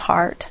know his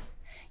heart.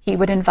 He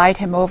would invite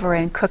him over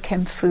and cook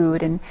him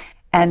food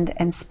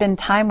and spend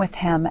time with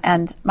him.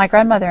 And my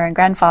grandmother and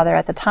grandfather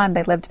at the time,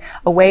 they lived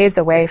a ways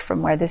away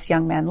from where this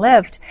young man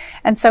lived.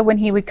 And so when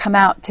he would come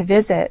out to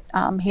visit,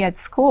 he had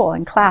school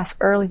and class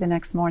early the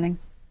next morning.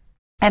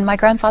 And my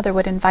grandfather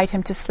would invite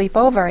him to sleep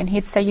over, and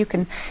he'd say, you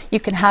can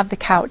have the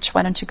couch.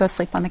 Why don't you go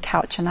sleep on the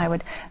couch? And I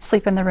would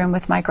sleep in the room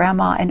with my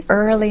grandma. And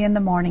early in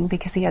the morning,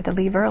 because he had to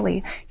leave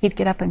early, he'd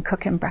get up and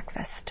cook him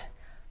breakfast.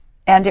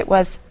 And it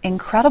was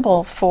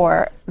incredible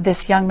for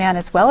this young man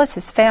as well as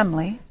his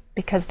family,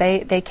 because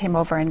they came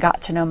over and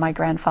got to know my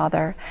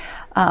grandfather,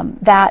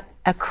 that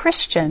a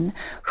Christian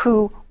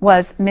who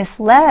was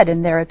misled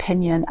in their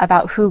opinion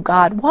about who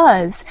God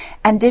was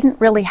and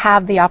didn't really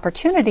have the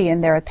opportunity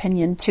in their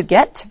opinion to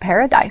get to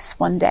paradise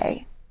one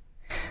day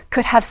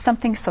could have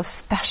something so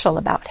special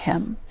about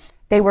him.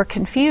 They were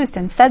confused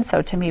and said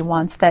so to me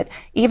once, that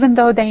even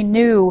though they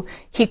knew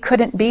he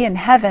couldn't be in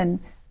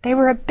heaven, they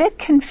were a bit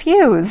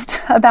confused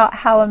about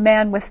how a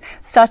man with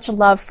such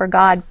love for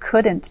God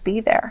couldn't be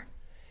there.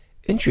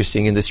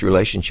 Interesting, in this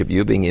relationship,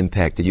 you're being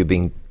impacted, you're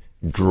being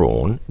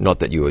drawn, not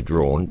that you were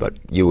drawn, but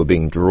you were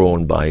being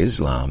drawn by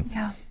Islam.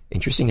 Yeah.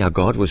 Interesting how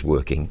God was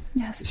working.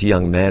 Yes. This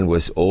young man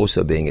was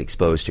also being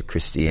exposed to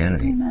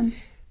Christianity. Amen.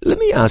 Let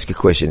me ask a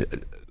question.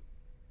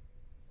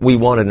 We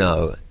want to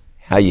know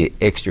how you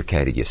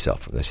extricated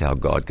yourself from this, how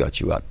God got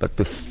you out. But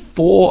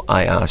before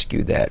I ask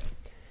you that,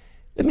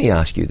 let me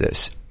ask you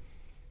this.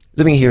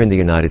 Living here in the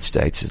United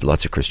States, there's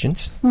lots of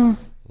Christians,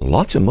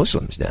 lots of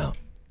Muslims now.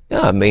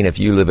 Yeah, I mean, if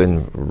you live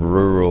in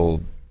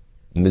rural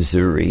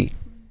Missouri,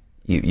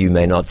 you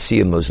may not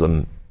see a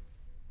Muslim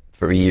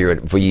for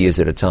years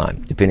at a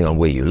time, depending on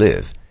where you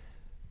live.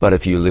 But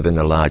if you live in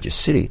a larger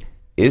city,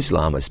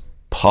 Islam is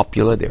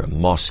popular. There are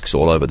mosques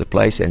all over the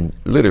place, and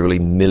literally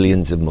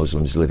millions of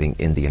Muslims living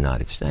in the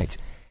United States.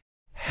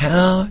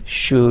 How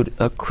should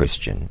a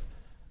Christian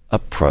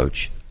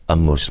approach a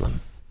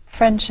Muslim?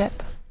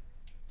 Friendship.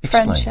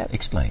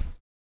 Explain.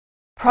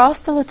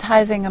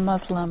 Proselytizing a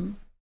Muslim,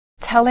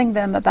 telling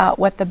them about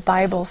what the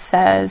Bible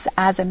says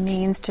as a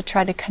means to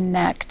try to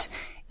connect,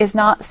 is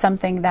not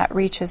something that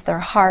reaches their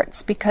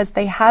hearts, because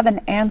they have an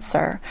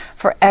answer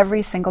for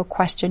every single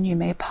question you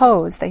may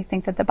pose. They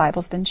think that the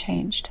Bible's been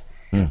changed.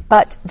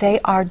 But they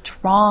are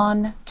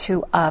drawn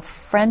to a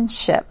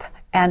friendship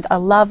and a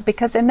love,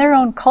 because in their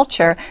own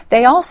culture,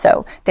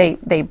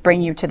 they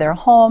bring you to their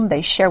home,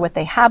 they share what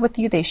they have with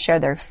you, they share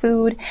their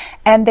food,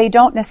 and they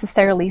don't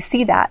necessarily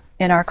see that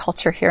in our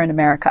culture here in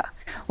America.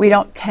 We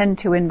don't tend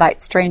to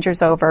invite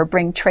strangers over,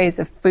 bring trays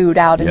of food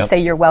out and say,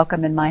 you're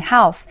welcome in my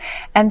house.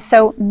 And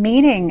so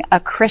meeting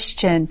a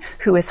Christian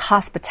who is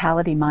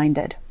hospitality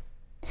minded,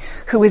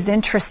 who is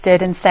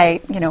interested in,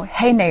 say,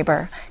 hey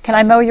neighbor, can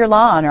I mow your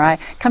lawn? Or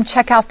come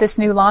check out this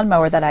new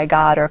lawnmower that I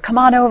got, or come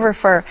on over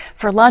for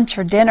lunch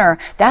or dinner.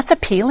 That's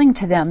appealing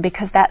to them,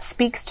 because that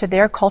speaks to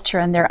their culture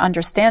and their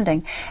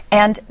understanding.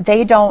 And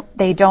they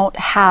don't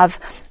have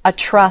a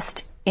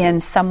trust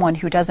in someone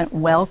who doesn't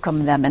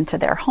welcome them into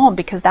their home,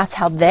 because that's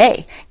how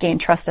they gain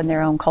trust in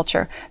their own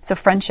culture. So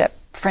friendship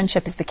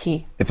Friendship is the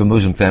key. If a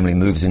Muslim family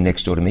moves in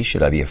next door to me,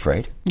 should I be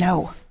afraid?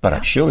 No.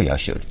 But surely I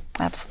should.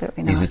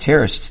 Absolutely not. These are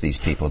terrorists, these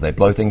people. They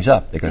blow things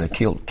up. They're going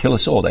to kill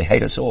us all. They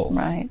hate us all.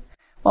 Right.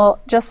 Well,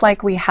 just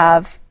like we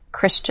have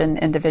Christian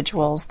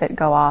individuals that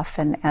go off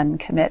and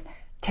commit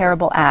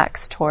terrible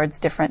acts towards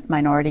different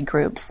minority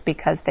groups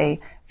because they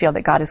feel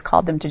that God has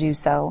called them to do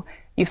so,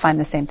 you find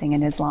the same thing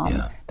in Islam.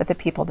 Yeah. But the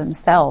people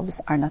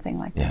themselves are nothing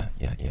like that.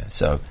 Yeah.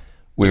 So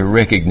we're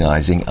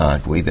recognizing,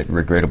 aren't we, that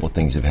regrettable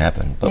things have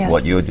happened. But Yes.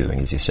 what you're doing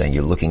is you're saying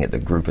you're looking at the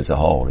group as a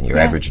whole, and your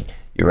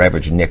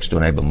average next-door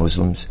neighbor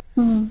Muslims,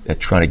 they're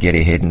trying to get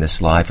ahead in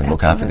this life and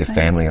look after their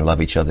Absolutely. family and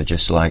love each other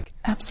just like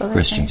Absolutely.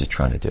 Christians are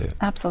trying to do.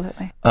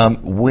 Absolutely.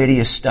 Where do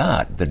you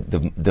start?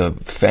 The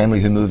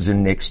family who moves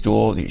in next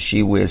door,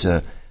 she wears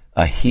a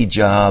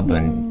hijab,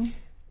 and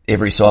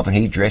every so often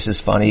he dresses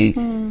funny,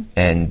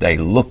 and they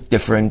look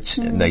different,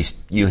 and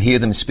you hear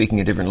them speaking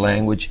a different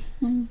language.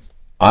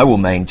 I will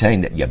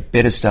maintain that you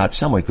better start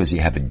somewhere because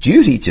you have a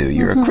duty to.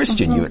 You're a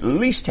Christian. You at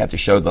least have to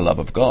show the love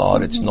of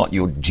God. It's not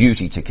your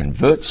duty to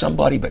convert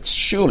somebody, but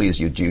surely is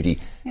your duty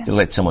to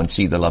let someone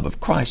see the love of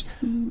Christ.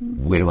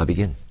 Where do I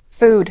begin?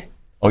 Food.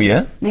 Oh,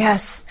 yeah?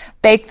 Yes.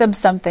 Bake them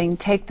something,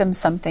 take them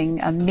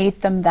something, meet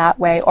them that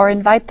way, or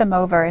invite them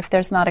over if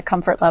there's not a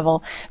comfort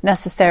level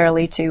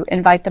necessarily to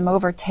invite them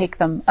over, take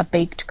them a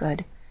baked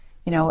good,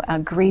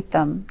 greet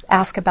them,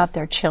 ask about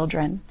their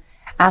children,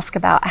 ask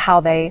about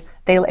how they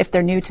if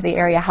they're new to the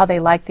area, how they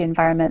like the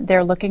environment.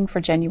 They're looking for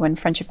genuine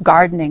friendship.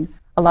 Gardening.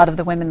 A lot of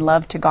the women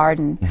love to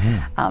garden.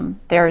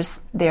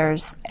 There's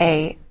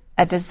a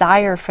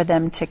desire for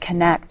them to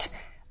connect,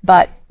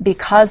 but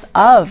because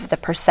of the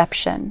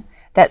perception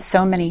that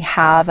so many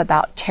have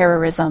about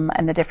terrorism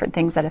and the different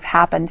things that have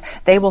happened,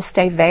 they will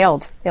stay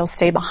veiled. They'll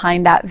stay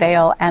behind that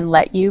veil and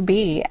let you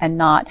be and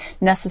not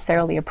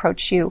necessarily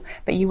approach you.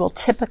 But you will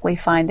typically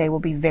find they will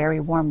be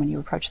very warm when you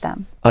approach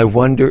them. I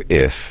wonder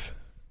if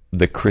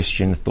the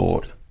Christian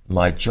thought,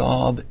 my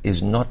job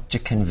is not to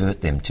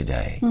convert them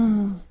today,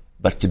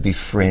 but to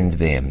befriend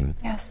them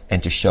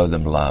and to show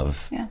them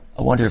love. Yes.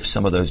 I wonder if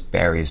some of those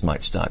barriers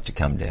might start to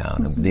come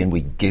down, and then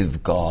we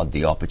give God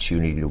the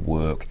opportunity to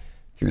work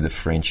through the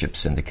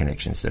friendships and the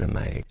connections that are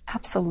made.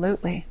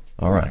 Absolutely.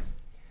 All right.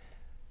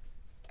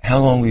 How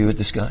long were you with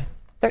this guy?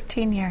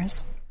 13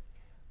 years.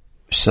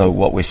 So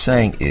what we're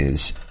saying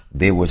is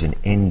there was an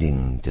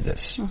ending to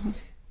this.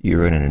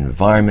 You're in an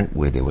environment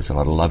where there was a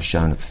lot of love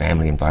shown, a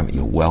family environment,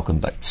 you're welcome,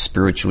 but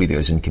spiritually there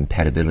was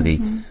incompatibility.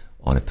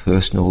 On a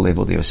personal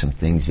level, there are some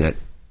things that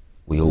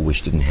we all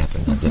wish didn't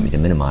happen. I don't mean to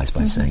minimize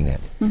by saying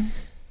that.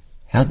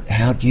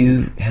 How do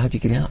you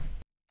get out?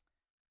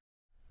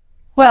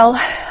 Well,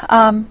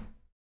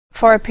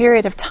 for a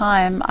period of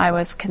time, I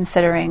was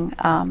considering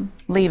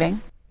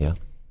leaving. Yeah.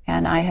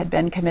 And I had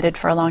been committed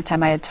for a long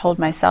time. I had told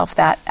myself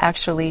that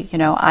actually,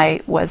 I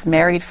was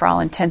married for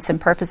all intents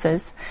and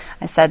purposes.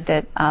 I said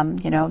that,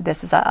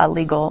 this is a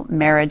legal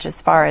marriage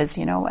as far as,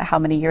 how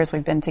many years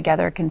we've been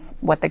together,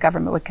 what the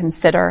government would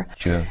consider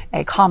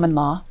a common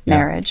law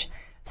marriage.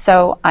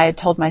 So I had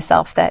told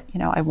myself that,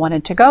 I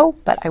wanted to go,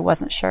 but I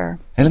wasn't sure.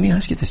 Hey, let me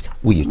ask you this.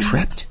 Were you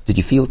trapped? Did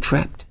you feel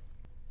trapped?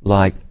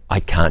 Like, I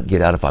can't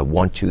get out if I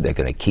want to. They're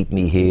going to keep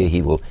me here.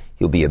 He'll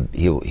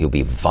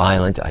be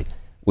violent.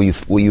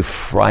 Were you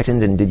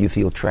frightened, and did you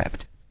feel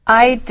trapped?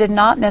 I did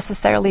not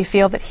necessarily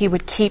feel that he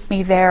would keep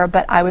me there,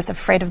 but I was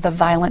afraid of the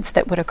violence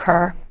that would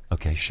occur.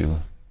 Okay, sure.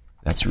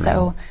 That's real.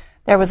 So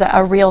there was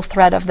a real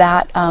threat of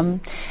that.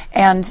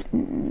 And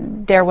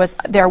there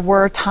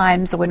were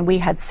times when we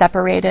had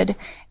separated,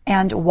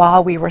 and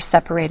while we were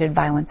separated,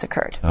 violence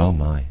occurred. Oh,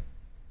 my.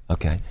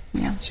 Okay.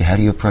 Yeah. So how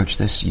do you approach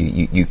this?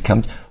 You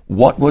come...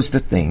 What was the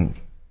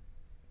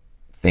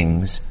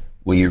things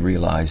where you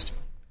realized,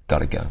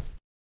 gotta go?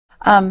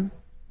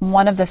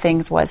 One of the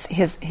things was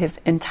his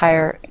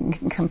entire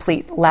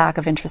complete lack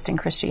of interest in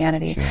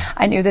Christianity. Sure.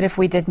 I knew that if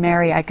we did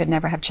marry, I could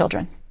never have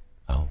children.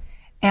 Oh.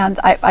 And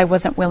I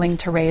wasn't willing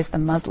to raise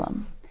them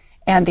Muslim.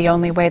 And the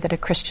only way that a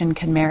Christian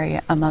can marry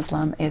a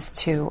Muslim is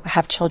to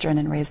have children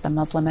and raise them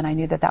Muslim. And I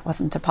knew that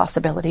wasn't a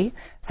possibility.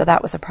 So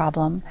that was a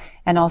problem.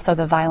 And also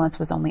the violence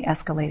was only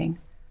escalating.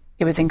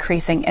 It was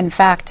increasing. In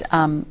fact,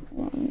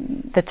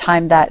 the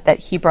time that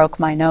he broke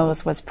my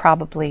nose was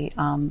probably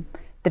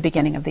the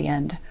beginning of the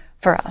end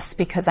for us,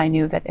 because I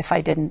knew that if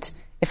I didn't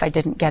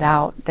get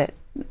out, that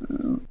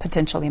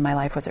potentially my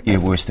life was at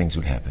risk. Worse things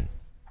would happen.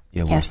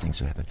 Worse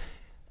things would happen.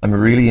 I'm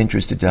really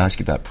interested to ask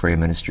you about prayer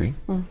ministry.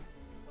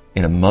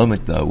 In a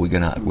moment, though, we're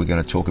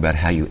gonna talk about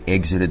how you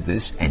exited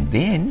this, and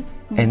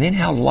then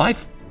how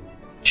life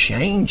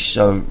changed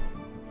so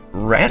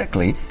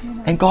radically,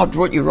 and God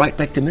brought you right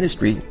back to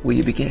ministry where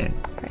you began.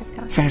 Praise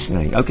God.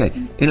 Fascinating. Okay,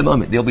 in a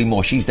moment, there'll be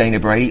more. She's Dana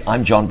Brady.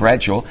 I'm John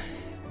Bradshaw.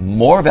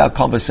 More of our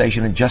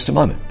conversation in just a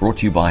moment, brought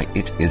to you by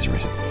It Is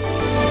Written.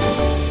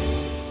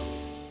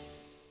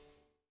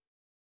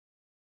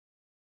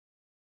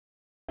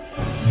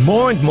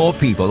 More and more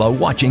people are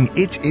watching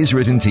It Is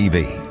Written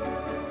TV.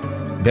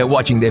 They're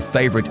watching their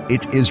favorite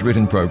It Is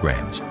Written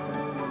programs,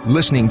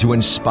 listening to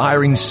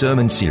inspiring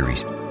sermon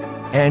series,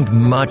 and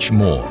much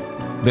more.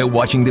 They're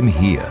watching them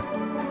here,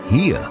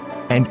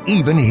 and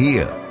even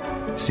hear.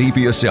 See for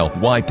yourself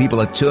why people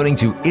are turning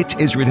to It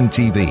Is Written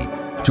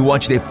TV to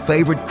watch their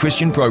favorite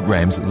Christian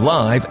programs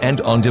live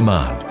and on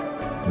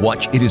demand.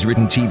 Watch It Is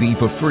Written TV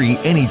for free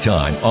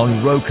anytime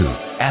on Roku,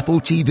 Apple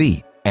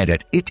TV, and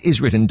at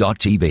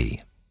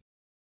itiswritten.tv.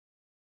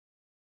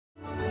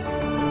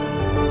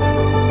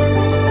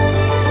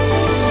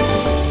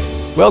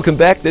 Welcome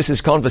back. This is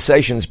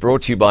Conversations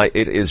brought to you by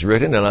It Is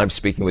Written, and I'm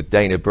speaking with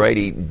Dana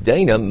Brady.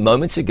 Dana,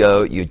 moments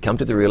ago, you'd come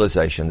to the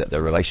realization that the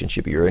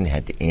relationship you're in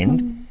had to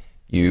end. Mm.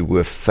 You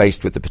were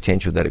faced with the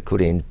potential that it could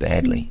end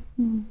badly.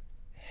 Mm.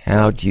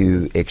 How do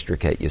you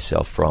extricate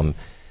yourself from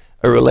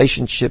a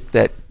relationship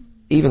that,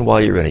 even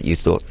while you're in it, you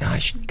thought, I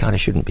kind of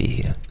shouldn't be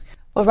here?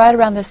 Well, right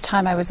around this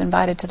time, I was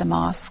invited to the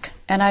mosque,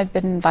 and I've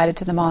been invited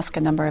to the mosque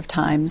a number of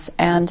times,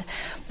 and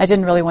I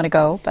didn't really want to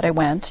go, but I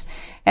went.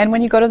 And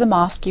when you go to the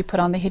mosque, you put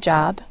on the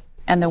hijab,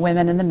 and the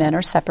women and the men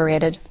are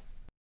separated.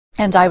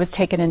 And I was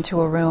taken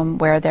into a room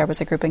where there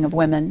was a grouping of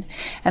women,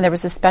 and there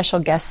was a special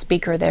guest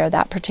speaker there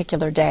that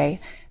particular day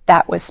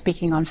that was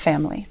speaking on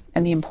family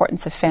and the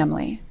importance of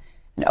family.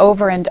 And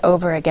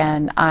over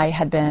again, I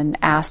had been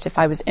asked if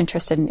I was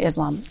interested in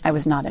Islam. I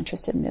was not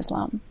interested in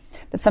Islam.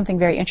 But something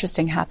very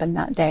interesting happened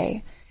that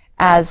day.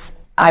 As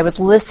I was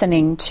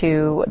listening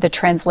to the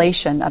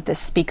translation of this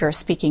speaker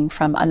speaking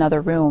from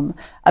another room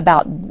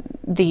about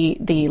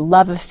the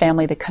love of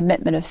family, the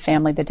commitment of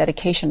family, the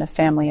dedication of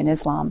family in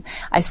Islam,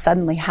 I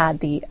suddenly had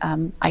the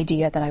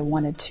idea that I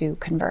wanted to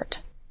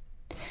convert.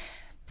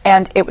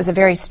 And it was a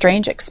very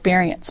strange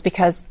experience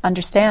because,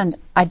 understand,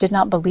 I did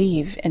not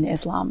believe in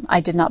Islam. I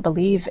did not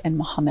believe in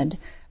Muhammad,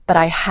 but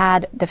I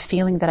had the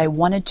feeling that I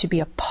wanted to be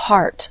a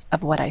part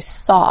of what I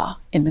saw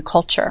in the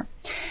culture.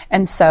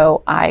 And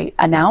so I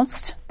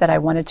announced that I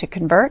wanted to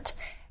convert,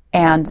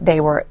 and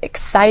they were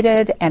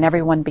excited, and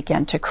everyone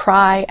began to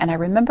cry. And I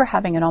remember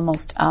having an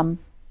almost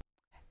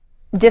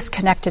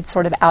disconnected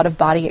sort of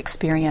out-of-body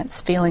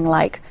experience, feeling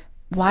like,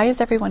 why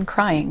is everyone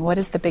crying? What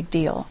is the big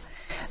deal?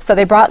 So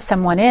they brought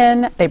someone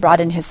in, they brought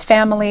in his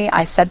family.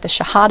 I said the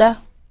Shahada.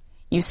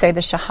 You say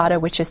the Shahada,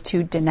 which is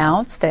to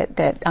denounce that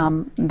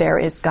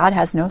God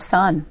has no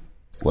son,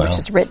 wow, which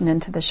is written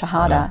into the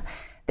Shahada, wow,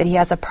 that he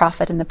has a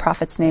prophet and the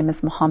prophet's name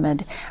is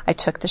Muhammad. I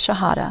took the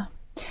Shahada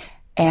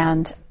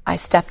and I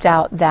stepped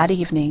out that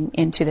evening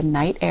into the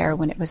night air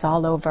when it was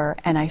all over,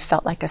 and I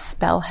felt like a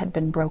spell had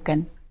been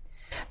broken.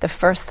 The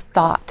first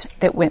thought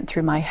that went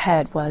through my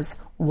head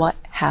was, what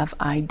have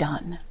I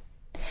done?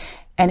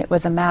 And it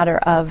was a matter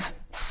of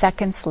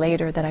seconds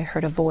later that I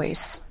heard a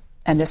voice,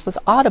 and this was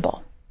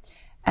audible.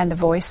 And the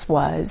voice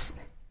was,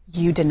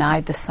 you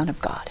denied the Son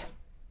of God.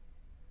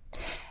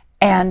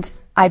 And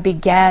I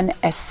began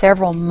a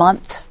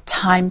several-month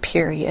time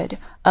period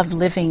of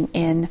living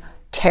in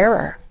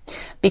terror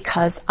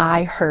because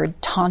I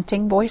heard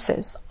taunting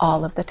voices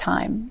all of the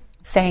time,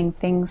 saying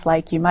things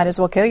like, you might as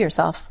well kill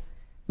yourself.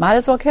 Might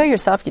as well kill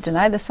yourself. You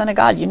deny the Son of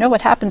God. You know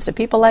what happens to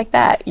people like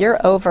that.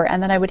 You're over.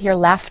 And then I would hear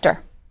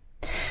laughter.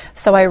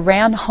 So I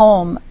ran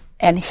home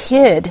and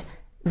hid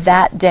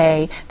that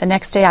day. The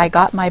next day I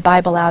got my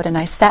Bible out and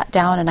I sat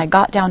down and I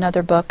got down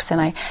other books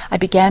and I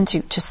began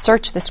to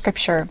search the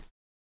scripture,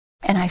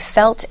 and I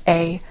felt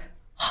a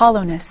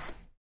hollowness,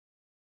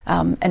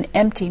 an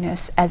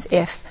emptiness, as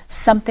if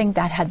something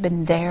that had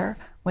been there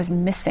was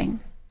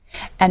missing.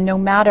 And no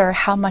matter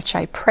how much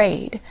I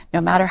prayed,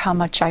 no matter how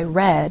much I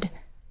read,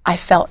 I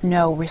felt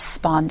no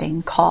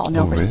responding call,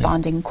 no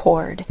responding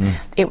chord.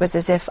 It was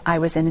as if I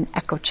was in an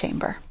echo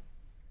chamber.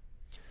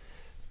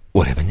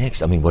 What happened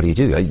next? I mean, what do you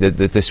do?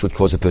 This would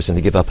cause a person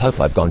to give up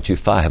hope. I've gone too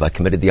far. Have I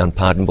committed the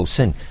unpardonable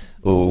sin?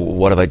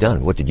 What have I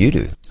done? What did you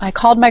do? I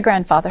called my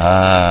grandfather.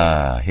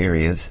 Ah, here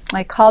he is.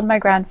 I called my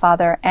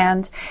grandfather,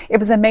 and it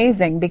was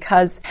amazing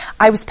because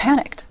I was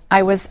panicked.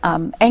 I was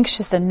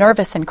anxious and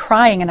nervous and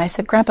crying, and I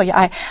said, Grandpa,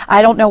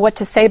 I don't know what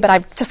to say, but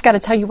I've just got to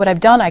tell you what I've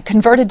done. I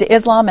converted to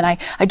Islam, and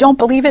I don't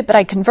believe it, but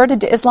I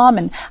converted to Islam,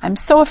 and I'm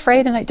so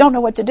afraid, and I don't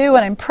know what to do,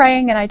 and I'm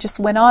praying, and I just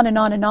went on and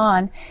on and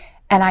on,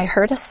 and I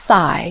heard a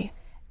sigh.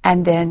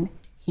 And then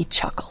he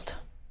chuckled.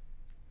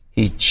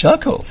 He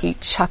chuckled? He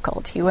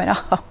chuckled. He went,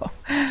 oh,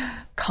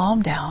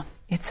 calm down.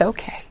 It's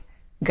okay.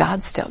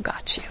 God still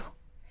got you.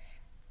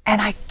 And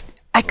I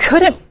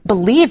couldn't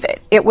believe it.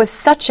 It was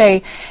such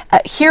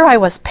here I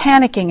was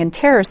panicking and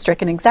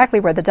terror-stricken, exactly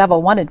where the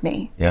devil wanted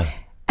me. Yeah.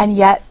 And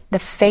yet the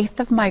faith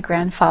of my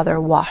grandfather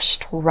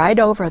washed right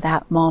over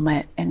that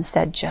moment and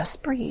said,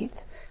 just breathe.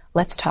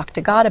 Let's talk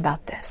to God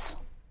about this.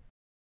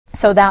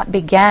 So that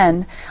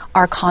began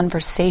our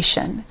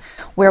conversation,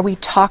 where we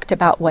talked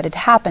about what had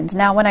happened.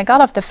 Now, when I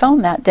got off the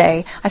phone that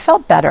day, I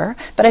felt better,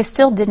 but I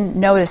still didn't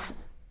notice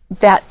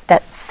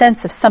that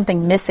sense of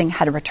something missing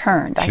had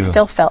returned. Sure. I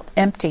still felt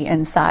empty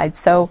inside.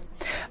 So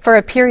for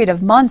a period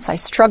of months, I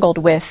struggled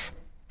with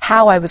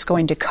how I was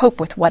going to cope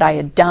with what I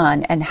had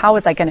done, and how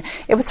was I going to...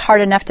 It was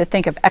hard enough to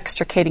think of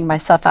extricating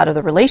myself out of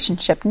the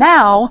relationship.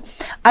 Now,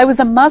 I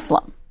was a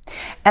Muslim,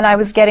 and I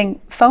was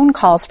getting phone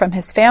calls from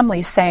his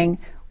family saying,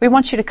 we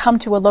want you to come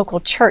to a local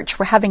church.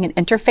 We're having an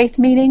interfaith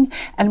meeting,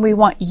 and we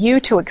want you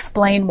to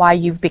explain why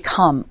you've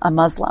become a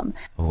Muslim.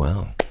 Oh,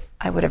 wow.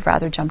 I would have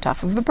rather jumped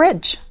off of a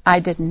bridge. I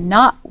did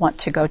not want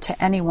to go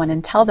to anyone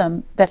and tell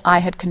them that I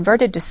had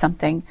converted to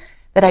something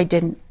that I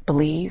didn't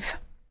believe.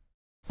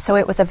 So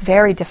it was a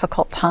very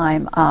difficult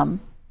time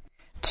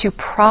to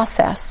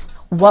process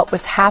what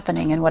was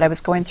happening and what I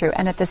was going through,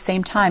 and at the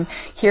same time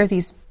hear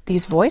these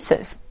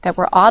voices that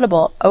were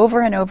audible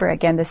over and over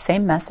again. The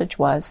same message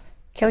was,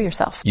 kill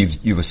yourself.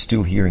 You were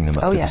still hearing them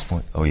up at yes. this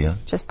point? Oh, yeah?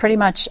 Just pretty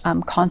much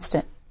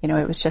constant.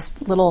 It was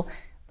just little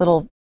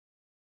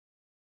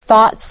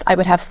thoughts. I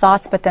would have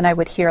thoughts, but then I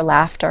would hear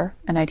laughter,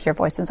 and I'd hear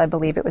voices. I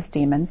believe it was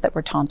demons that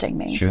were taunting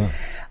me. Sure.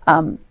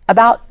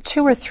 About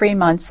 2 or 3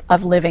 months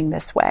of living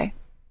this way,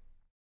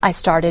 I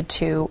started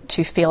to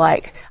feel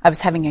like I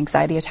was having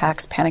anxiety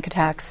attacks, panic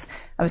attacks.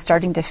 I was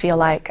starting to feel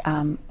like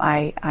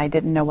I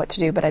didn't know what to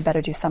do, but I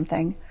better do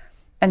something.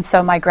 And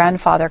so my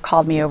grandfather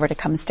called me over to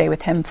come stay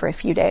with him for a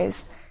few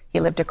days. He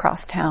lived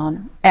across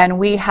town. And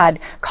we had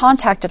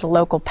contacted a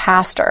local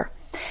pastor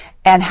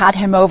and had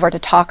him over to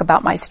talk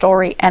about my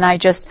story. And I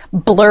just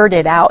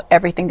blurted out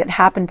everything that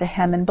happened to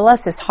him. And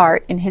bless his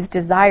heart, in his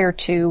desire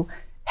to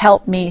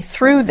help me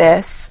through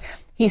this,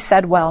 he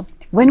said, well,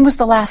 when was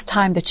the last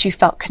time that you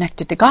felt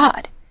connected to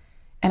God?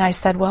 And I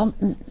said, well,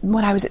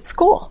 when I was at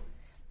school.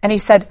 And he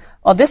said,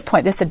 well, at this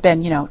point, this had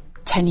been,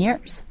 10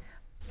 years,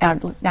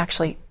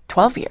 actually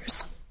 12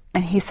 years.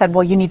 And he said,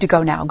 well, you need to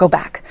go now. Go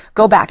back,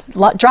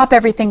 drop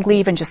everything,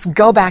 leave, and just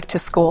go back to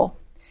school.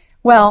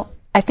 Well,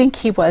 I think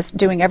he was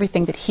doing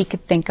everything that he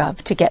could think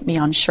of to get me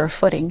on sure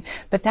footing,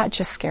 but that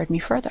just scared me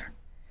further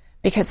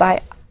because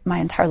my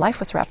entire life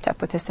was wrapped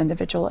up with this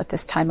individual at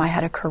this time. I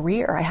had a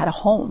career, I had a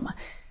home.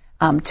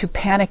 To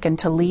panic and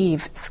to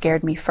leave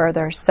scared me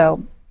further.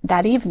 So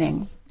that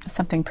evening,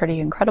 something pretty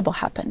incredible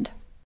happened.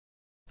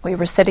 We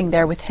were sitting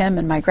there with him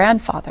and my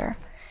grandfather,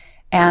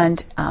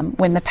 and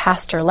when the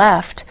pastor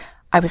left,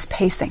 I was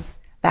pacing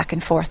back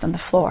and forth on the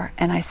floor,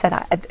 and I said,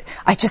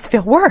 I just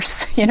feel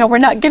worse. We're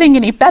not getting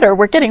any better.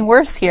 We're getting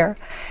worse here.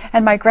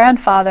 And my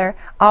grandfather,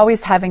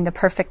 always having the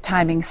perfect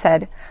timing,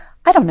 said,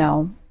 I don't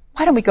know.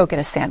 Why don't we go get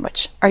a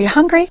sandwich? Are you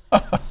hungry?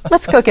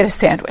 Let's go get a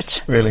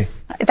sandwich. Really?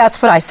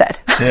 That's what I said.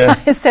 Yeah.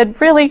 I said,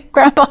 really,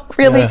 Grandpa,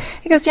 really? Yeah.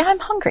 He goes, yeah, I'm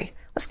hungry.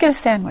 Let's get a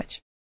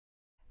sandwich.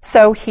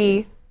 So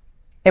it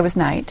was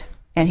night,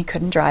 and he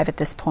couldn't drive at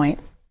this point.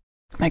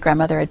 My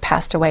grandmother had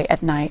passed away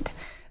at night.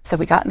 So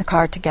we got in the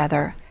car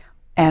together,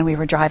 and we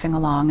were driving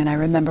along, and I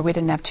remember we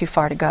didn't have too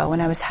far to go,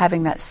 and I was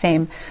having that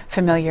same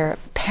familiar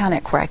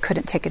panic where I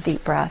couldn't take a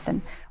deep breath,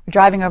 and we're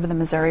driving over the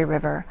Missouri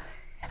River,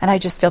 and I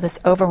just feel this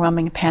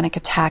overwhelming panic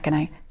attack, and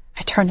I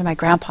turned to my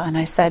grandpa, and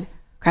I said,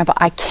 Grandpa,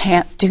 I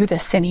can't do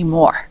this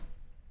anymore.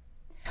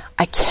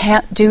 I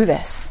can't do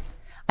this.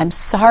 I'm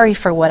sorry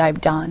for what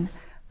I've done,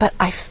 but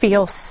I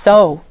feel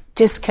so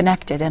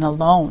disconnected and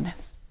alone.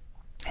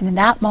 And in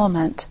that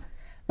moment,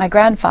 my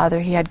grandfather,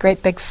 he had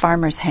great big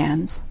farmer's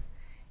hands.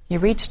 He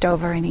reached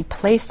over and he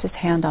placed his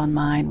hand on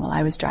mine while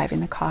I was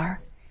driving the car.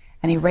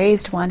 And he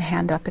raised one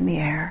hand up in the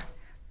air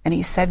and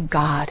he said,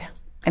 God.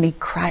 And he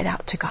cried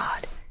out to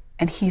God.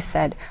 And he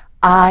said,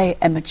 I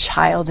am a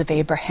child of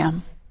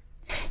Abraham.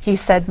 He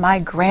said, my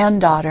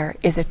granddaughter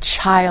is a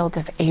child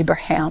of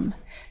Abraham.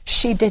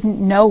 She didn't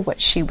know what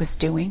she was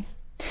doing.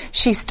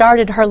 She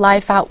started her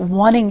life out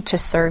wanting to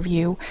serve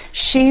you.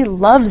 She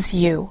loves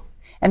you.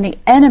 And the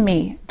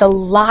enemy, the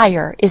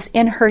liar, is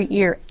in her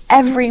ear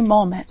every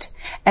moment.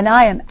 And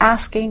I am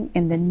asking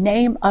in the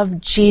name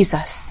of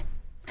Jesus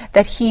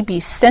that he be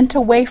sent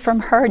away from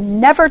her,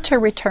 never to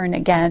return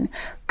again.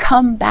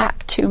 Come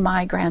back to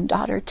my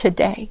granddaughter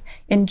today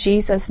in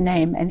Jesus'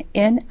 name. And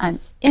in an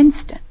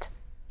instant,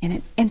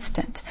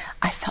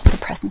 I felt the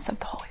presence of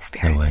the Holy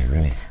Spirit. No way,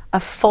 really? A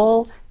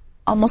full,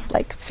 almost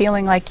like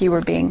feeling like you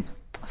were being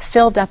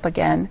filled up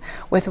again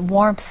with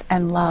warmth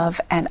and love.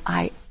 And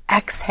I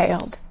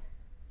exhaled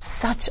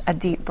such a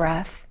deep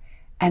breath,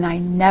 and I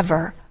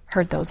never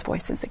heard those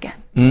voices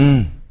again.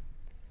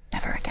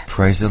 Never again.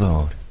 Praise the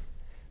Lord.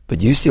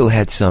 But you still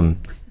had some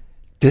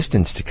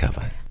distance to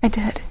cover. I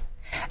did.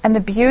 And the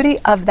beauty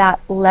of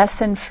that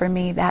lesson for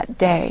me that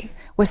day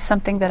was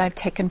something that I've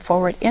taken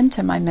forward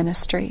into my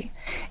ministry,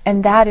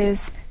 and that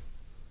is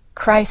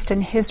Christ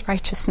and his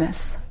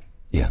righteousness.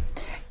 Yeah.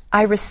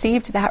 I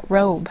received that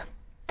robe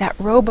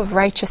of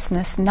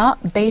righteousness,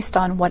 not based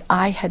on what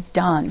I had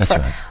done. That's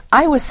right.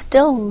 I was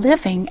still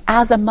living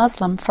as a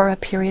Muslim for a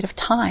period of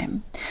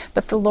time,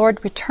 but the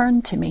Lord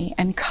returned to me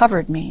and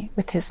covered me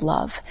with his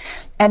love.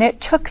 And it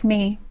took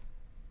me,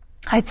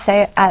 I'd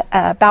say,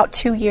 about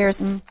 2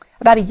 years,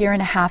 about a year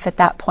and a half at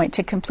that point,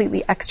 to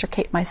completely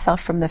extricate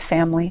myself from the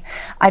family.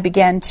 I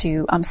began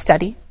to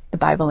study the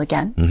Bible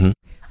again. Mm-hmm.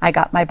 I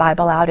got my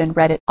Bible out and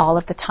read it all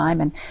of the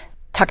time and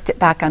tucked it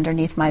back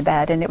underneath my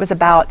bed. And it was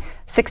about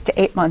 6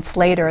 to 8 months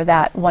later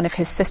that one of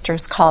his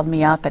sisters called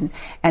me up and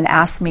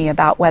asked me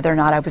about whether or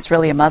not I was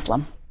really a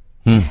Muslim.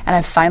 And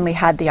I finally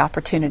had the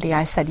opportunity.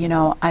 I said,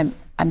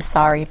 I'm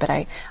sorry, but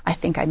I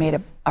think I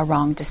made a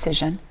wrong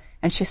decision.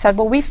 And she said,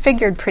 well, we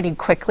figured pretty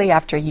quickly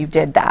after you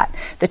did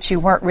that you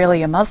weren't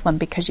really a Muslim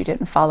because you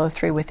didn't follow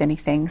through with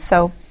anything.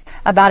 So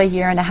about a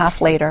year and a half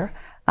later,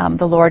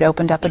 the Lord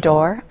opened up a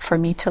door for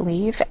me to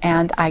leave,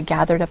 and I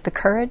gathered up the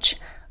courage,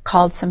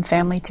 called some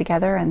family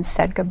together, and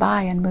said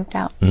goodbye and moved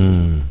out.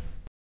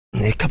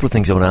 A couple of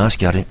things I want to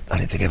ask you. I didn't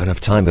think I have enough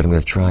time, but I'm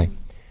going to try.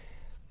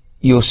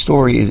 Your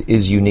story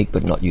is unique,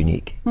 but not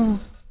unique.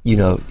 You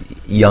know,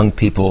 young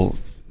people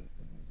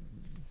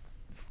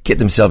get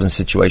themselves in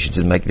situations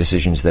and make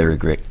decisions they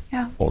regret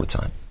all the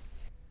time.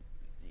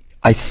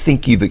 I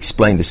think you've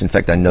explained this. In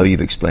fact, I know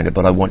you've explained it,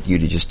 but I want you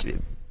to just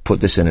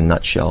put this in a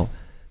nutshell.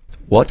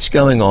 What's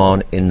going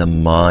on in the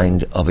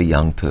mind of a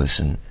young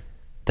person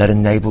that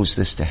enables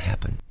this to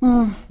happen?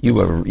 You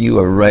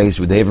were raised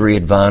with every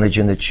advantage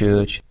in the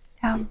church.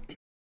 Yeah.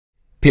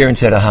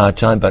 Parents had a hard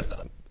time,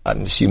 but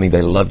I'm assuming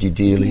they loved you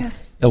dearly.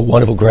 Yes. A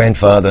wonderful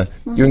grandfather.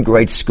 You're in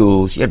great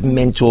schools. You had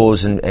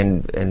mentors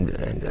and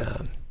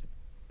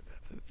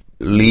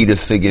leader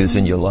figures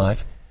in your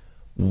life.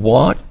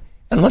 What,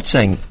 and I'm not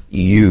saying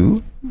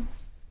you,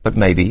 but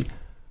maybe,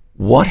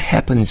 what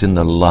happens in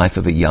the life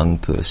of a young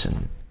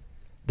person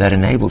that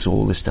enables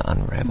all this to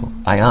unravel?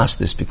 I ask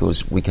this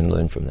because we can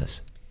learn from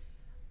this.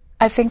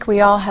 I think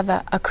we all have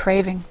a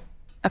craving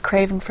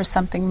for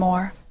something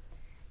more.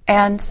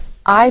 And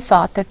I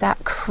thought that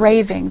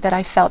craving that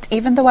I felt,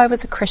 even though I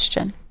was a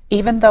Christian,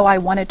 even though I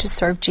wanted to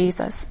serve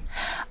Jesus,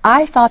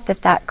 I thought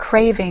that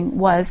craving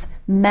was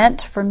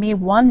meant for me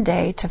one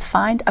day to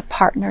find a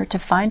partner, to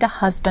find a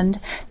husband,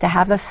 to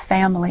have a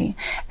family.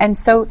 And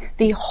so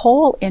the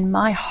hole in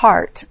my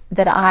heart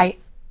that I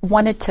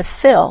wanted to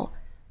fill,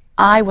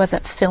 I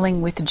wasn't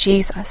filling with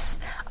Jesus.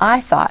 I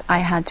thought I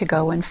had to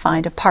go and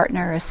find a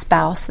partner, a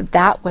spouse.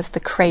 That was the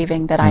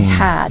craving that I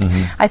had.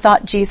 I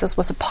thought Jesus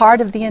was a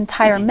part of the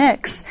entire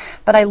mix,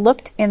 but I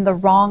looked in the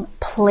wrong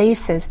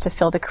places to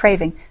fill the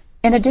craving.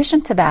 In addition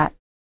to that,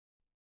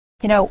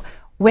 you know,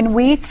 when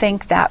we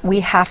think that we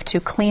have to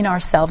clean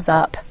ourselves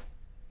up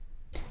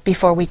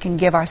before we can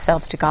give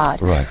ourselves to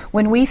God, right.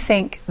 When we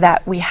think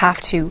that we have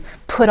to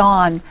put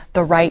on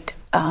the right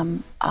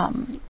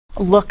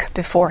look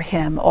before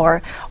Him,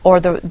 or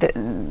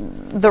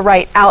the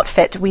right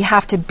outfit, we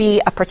have to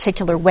be a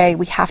particular way,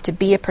 we have to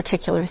be a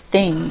particular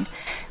thing,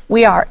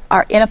 we are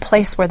in a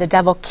place where the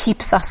devil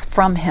keeps us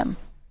from Him,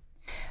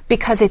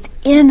 because it's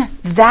in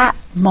that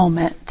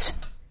moment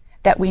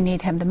that we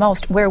need Him the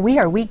most. Where we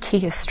are weak,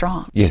 He is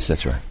strong. Yes,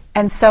 that's right.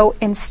 And so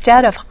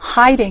instead of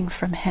hiding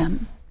from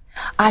Him,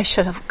 I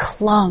should have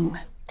clung.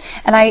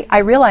 And I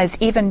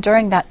realized even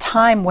during that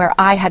time where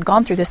I had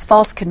gone through this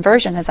false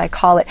conversion, as I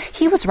call it,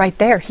 He was right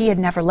there. He had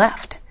never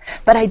left.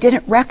 But I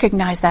didn't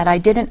recognize that. I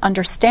didn't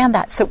understand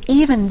that. So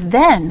even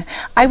then,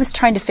 I was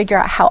trying to figure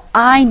out how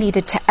I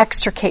needed to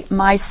extricate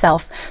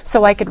myself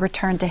so I could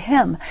return to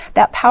Him.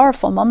 That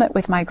powerful moment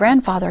with my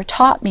grandfather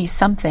taught me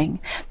something,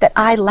 that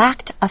I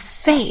lacked a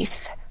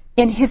faith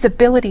in His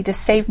ability to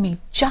save me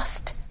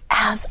just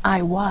as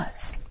I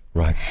was.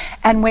 Right.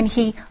 And when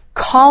He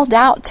called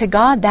out to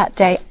God that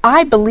day,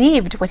 I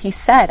believed what He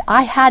said.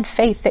 I had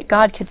faith that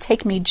God could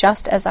take me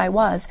just as I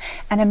was.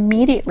 And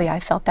immediately I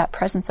felt that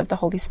presence of the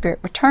Holy Spirit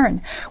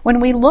return. When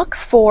we look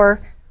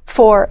for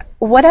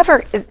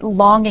whatever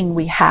longing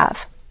we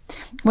have,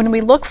 when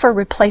we look for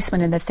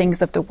replacement in the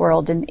things of the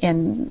world,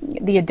 in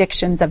the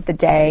addictions of the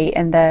day,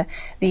 and the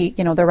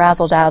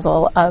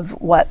razzle-dazzle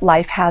of what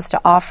life has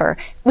to offer,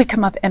 we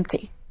come up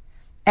empty.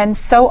 And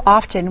so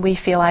often we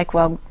feel like,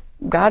 well,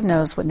 God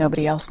knows what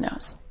nobody else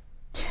knows.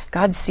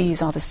 God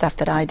sees all the stuff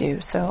that I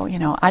do, so,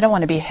 I don't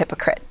want to be a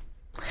hypocrite.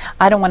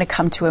 I don't want to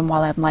come to Him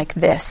while I'm like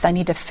this. I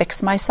need to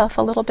fix myself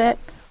a little bit.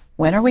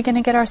 When are we going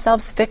to get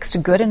ourselves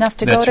fixed good enough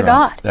to go to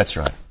God? That's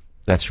right.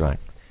 That's right.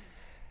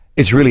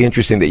 It's really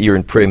interesting that you're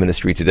in prayer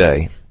ministry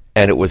today,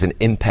 and it was an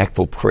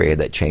impactful prayer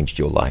that changed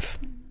your life.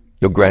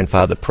 Your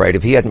grandfather prayed.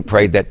 If he hadn't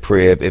prayed that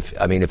prayer,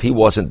 if he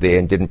wasn't there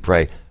and didn't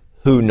pray,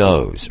 who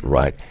knows,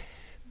 right?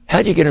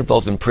 How do you get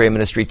involved in prayer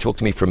ministry? Talk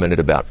to me for a minute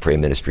about prayer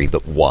ministry.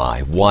 But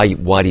why?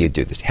 Why do you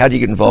do this? How do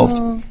you get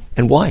involved?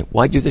 And why?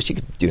 Why do this? You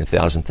could do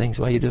 1,000 things.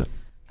 Why do you do it?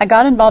 I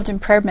got involved in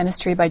prayer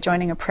ministry by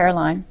joining a prayer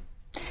line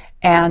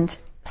and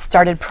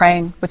started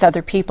praying with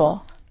other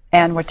people.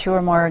 And where two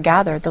or more are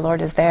gathered, the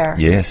Lord is there.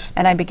 Yes.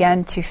 And I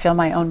began to feel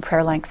my own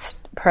prayer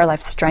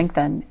life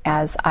strengthen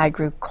as I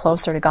grew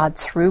closer to God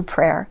through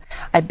prayer.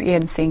 I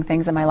began seeing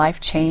things in my life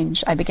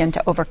change. I began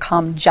to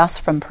overcome just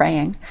from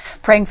praying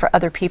for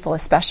other people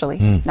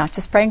especially, not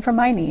just praying for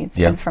my needs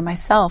and for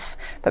myself,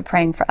 but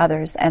praying for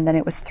others. And then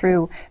it was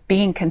through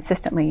being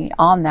consistently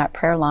on that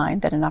prayer line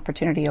that an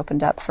opportunity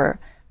opened up for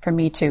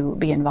me to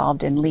be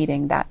involved in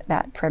leading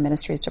that prayer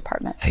ministries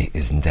department. Hey,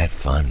 isn't that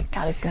fun?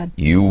 God is good.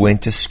 You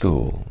went to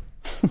school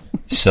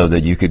so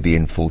that you could be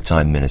in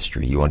full-time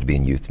ministry. You want to be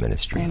in youth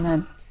ministry.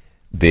 Amen.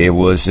 There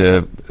was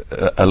a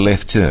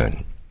left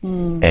turn,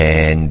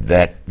 and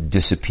that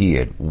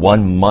disappeared.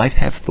 One might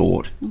have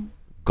thought,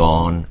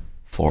 gone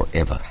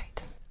forever.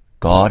 Right.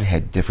 God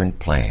had different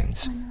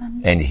plans.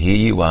 Amen. And here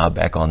you are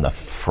back on the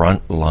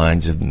front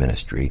lines of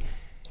ministry,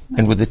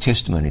 and with a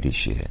testimony to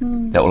share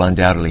that will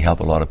undoubtedly help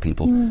a lot of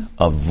people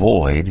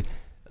avoid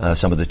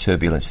some of the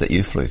turbulence that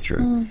you flew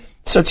through.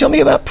 So tell me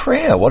about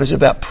prayer. What is it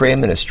about prayer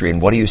ministry,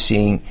 and what are you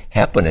seeing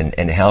happen,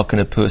 and how can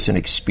a person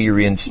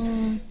experience,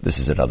 this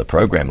is another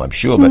program, I'm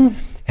sure, but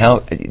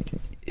how,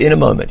 in a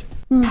moment,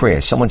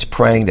 prayer, someone's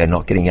praying, they're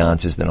not getting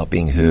answers, they're not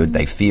being heard,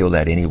 they feel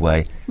that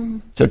anyway.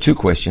 So 2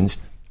 questions.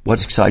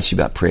 What excites you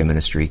about prayer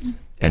ministry,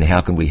 and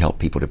how can we help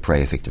people to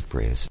pray effective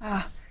prayers?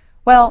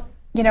 Well,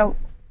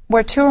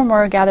 where 2 or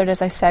more are gathered,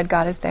 as I said,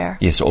 God is there.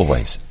 Yes,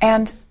 always.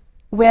 And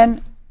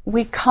when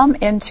we come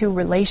into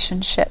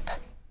relationship,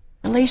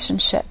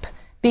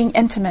 being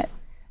intimate,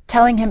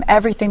 telling him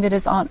everything that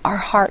is on our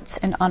hearts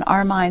and on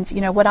our minds.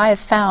 What I have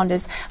found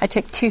is I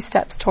take 2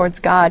 steps towards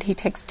God, he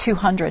takes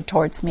 200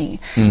 towards me.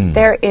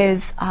 There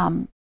is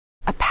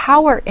a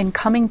power in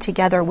coming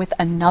together with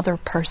another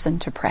person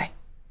to pray.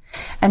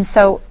 And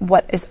so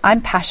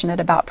I'm passionate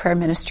about prayer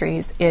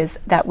ministries is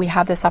that we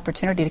have this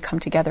opportunity to come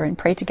together and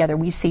pray together.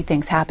 We see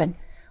things happen.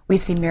 We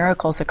see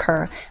miracles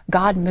occur.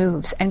 God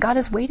moves, and God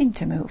is waiting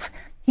to move.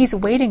 He's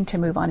waiting to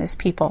move on his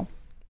people.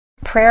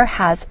 Prayer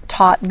has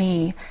taught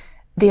me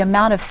the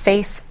amount of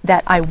faith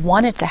that I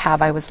wanted to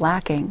have, I was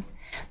lacking.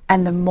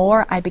 And the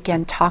more I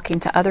began talking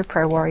to other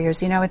prayer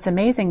warriors, it's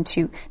amazing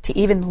to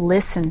even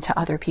listen to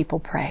other people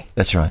pray.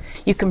 That's right.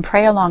 You can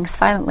pray along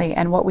silently,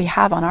 and what we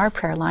have on our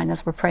prayer line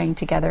as we're praying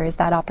together is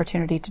that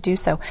opportunity to do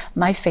so.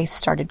 My faith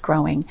started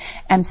growing.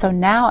 And so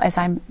now as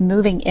I'm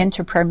moving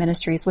into prayer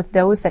ministries with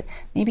those that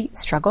maybe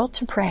struggle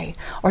to pray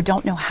or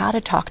don't know how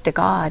to talk to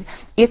God,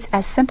 it's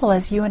as simple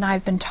as you and I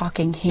have been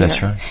talking here.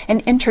 That's right.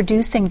 And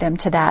introducing them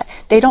to that.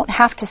 They don't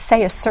have to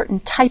say a certain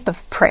type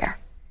of prayer.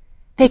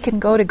 They can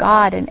go to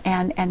God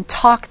and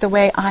talk the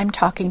way I'm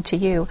talking to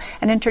you,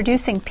 and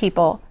introducing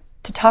people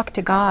to talk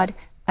to God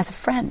as a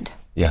friend.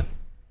 Yeah.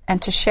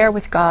 And to share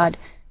with God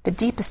the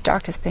deepest,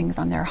 darkest things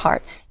on their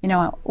heart.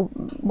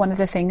 One of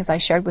the things I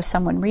shared with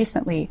someone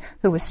recently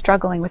who was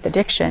struggling with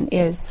addiction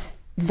is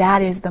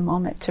that is the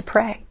moment to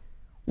pray.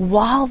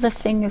 While the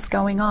thing is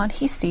going on,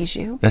 he sees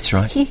you. That's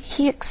right.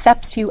 He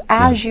accepts you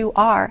as you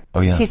are.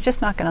 Oh, yeah. He's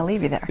just not going to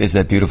leave you there. There's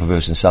that beautiful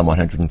verse in Psalm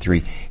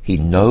 103. He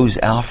knows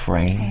our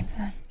frame.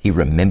 Amen. He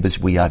remembers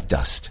we are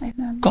dust.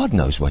 Amen. God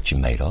knows what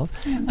you're made of.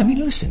 Amen. I mean,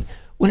 listen,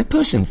 when a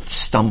person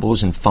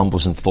stumbles and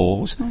fumbles and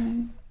falls,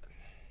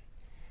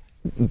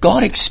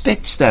 God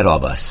expects that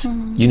of us.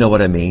 You know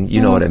what I mean? You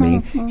know what I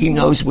mean? He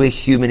knows we're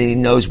human and he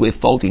knows we're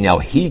faulty. Now,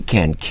 he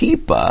can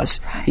keep us.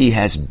 Right. He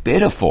has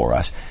better for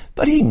us.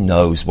 But he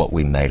knows what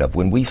we're made of.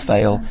 When we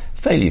fail,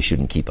 failure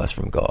shouldn't keep us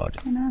from God.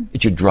 Amen.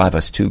 It should drive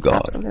us to God.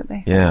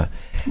 Absolutely. Yeah.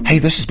 Hey,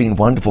 this has been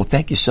wonderful.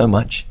 Thank you so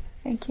much.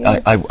 Thank you.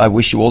 I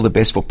wish you all the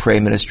best for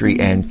prayer ministry,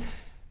 and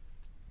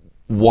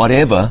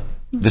whatever,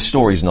 the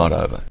story's not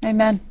over.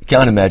 Amen. You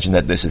can't imagine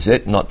that this is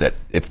it. Not that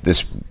if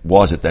this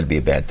was it, that'd be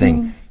a bad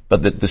thing.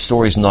 But the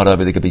story's not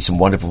over. There could be some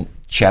wonderful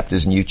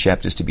chapters, new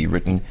chapters to be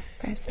written.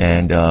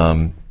 And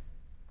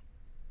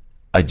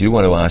I do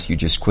want to ask you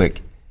just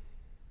quick,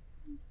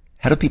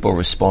 how do people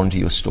respond to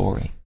your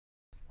story?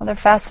 Well, they're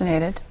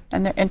fascinated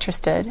and they're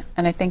interested,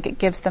 and I think it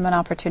gives them an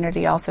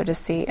opportunity also to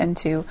see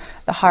into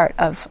the heart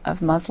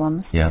of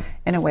Muslims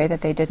in a way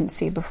that they didn't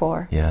see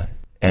before. Yeah.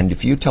 And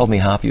if you told me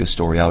half of your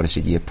story, I would have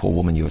said, yeah, poor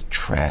woman, you're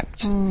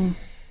trapped.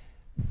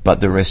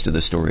 But the rest of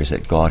the story is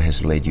that God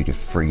has led you to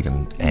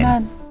freedom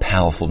and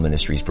powerful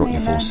ministries, brought you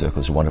full circle.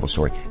 It's a wonderful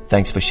story.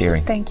 Thanks for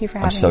sharing. Thank you for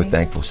having me. I'm so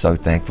thankful, so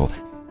thankful.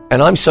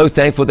 And I'm so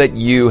thankful that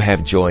you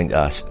have joined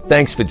us.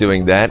 Thanks for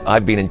doing that.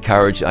 I've been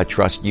encouraged. I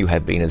trust you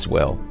have been as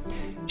well.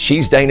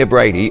 She's Dana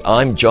Brady.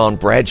 I'm John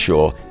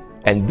Bradshaw.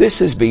 And this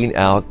has been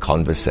our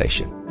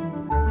conversation.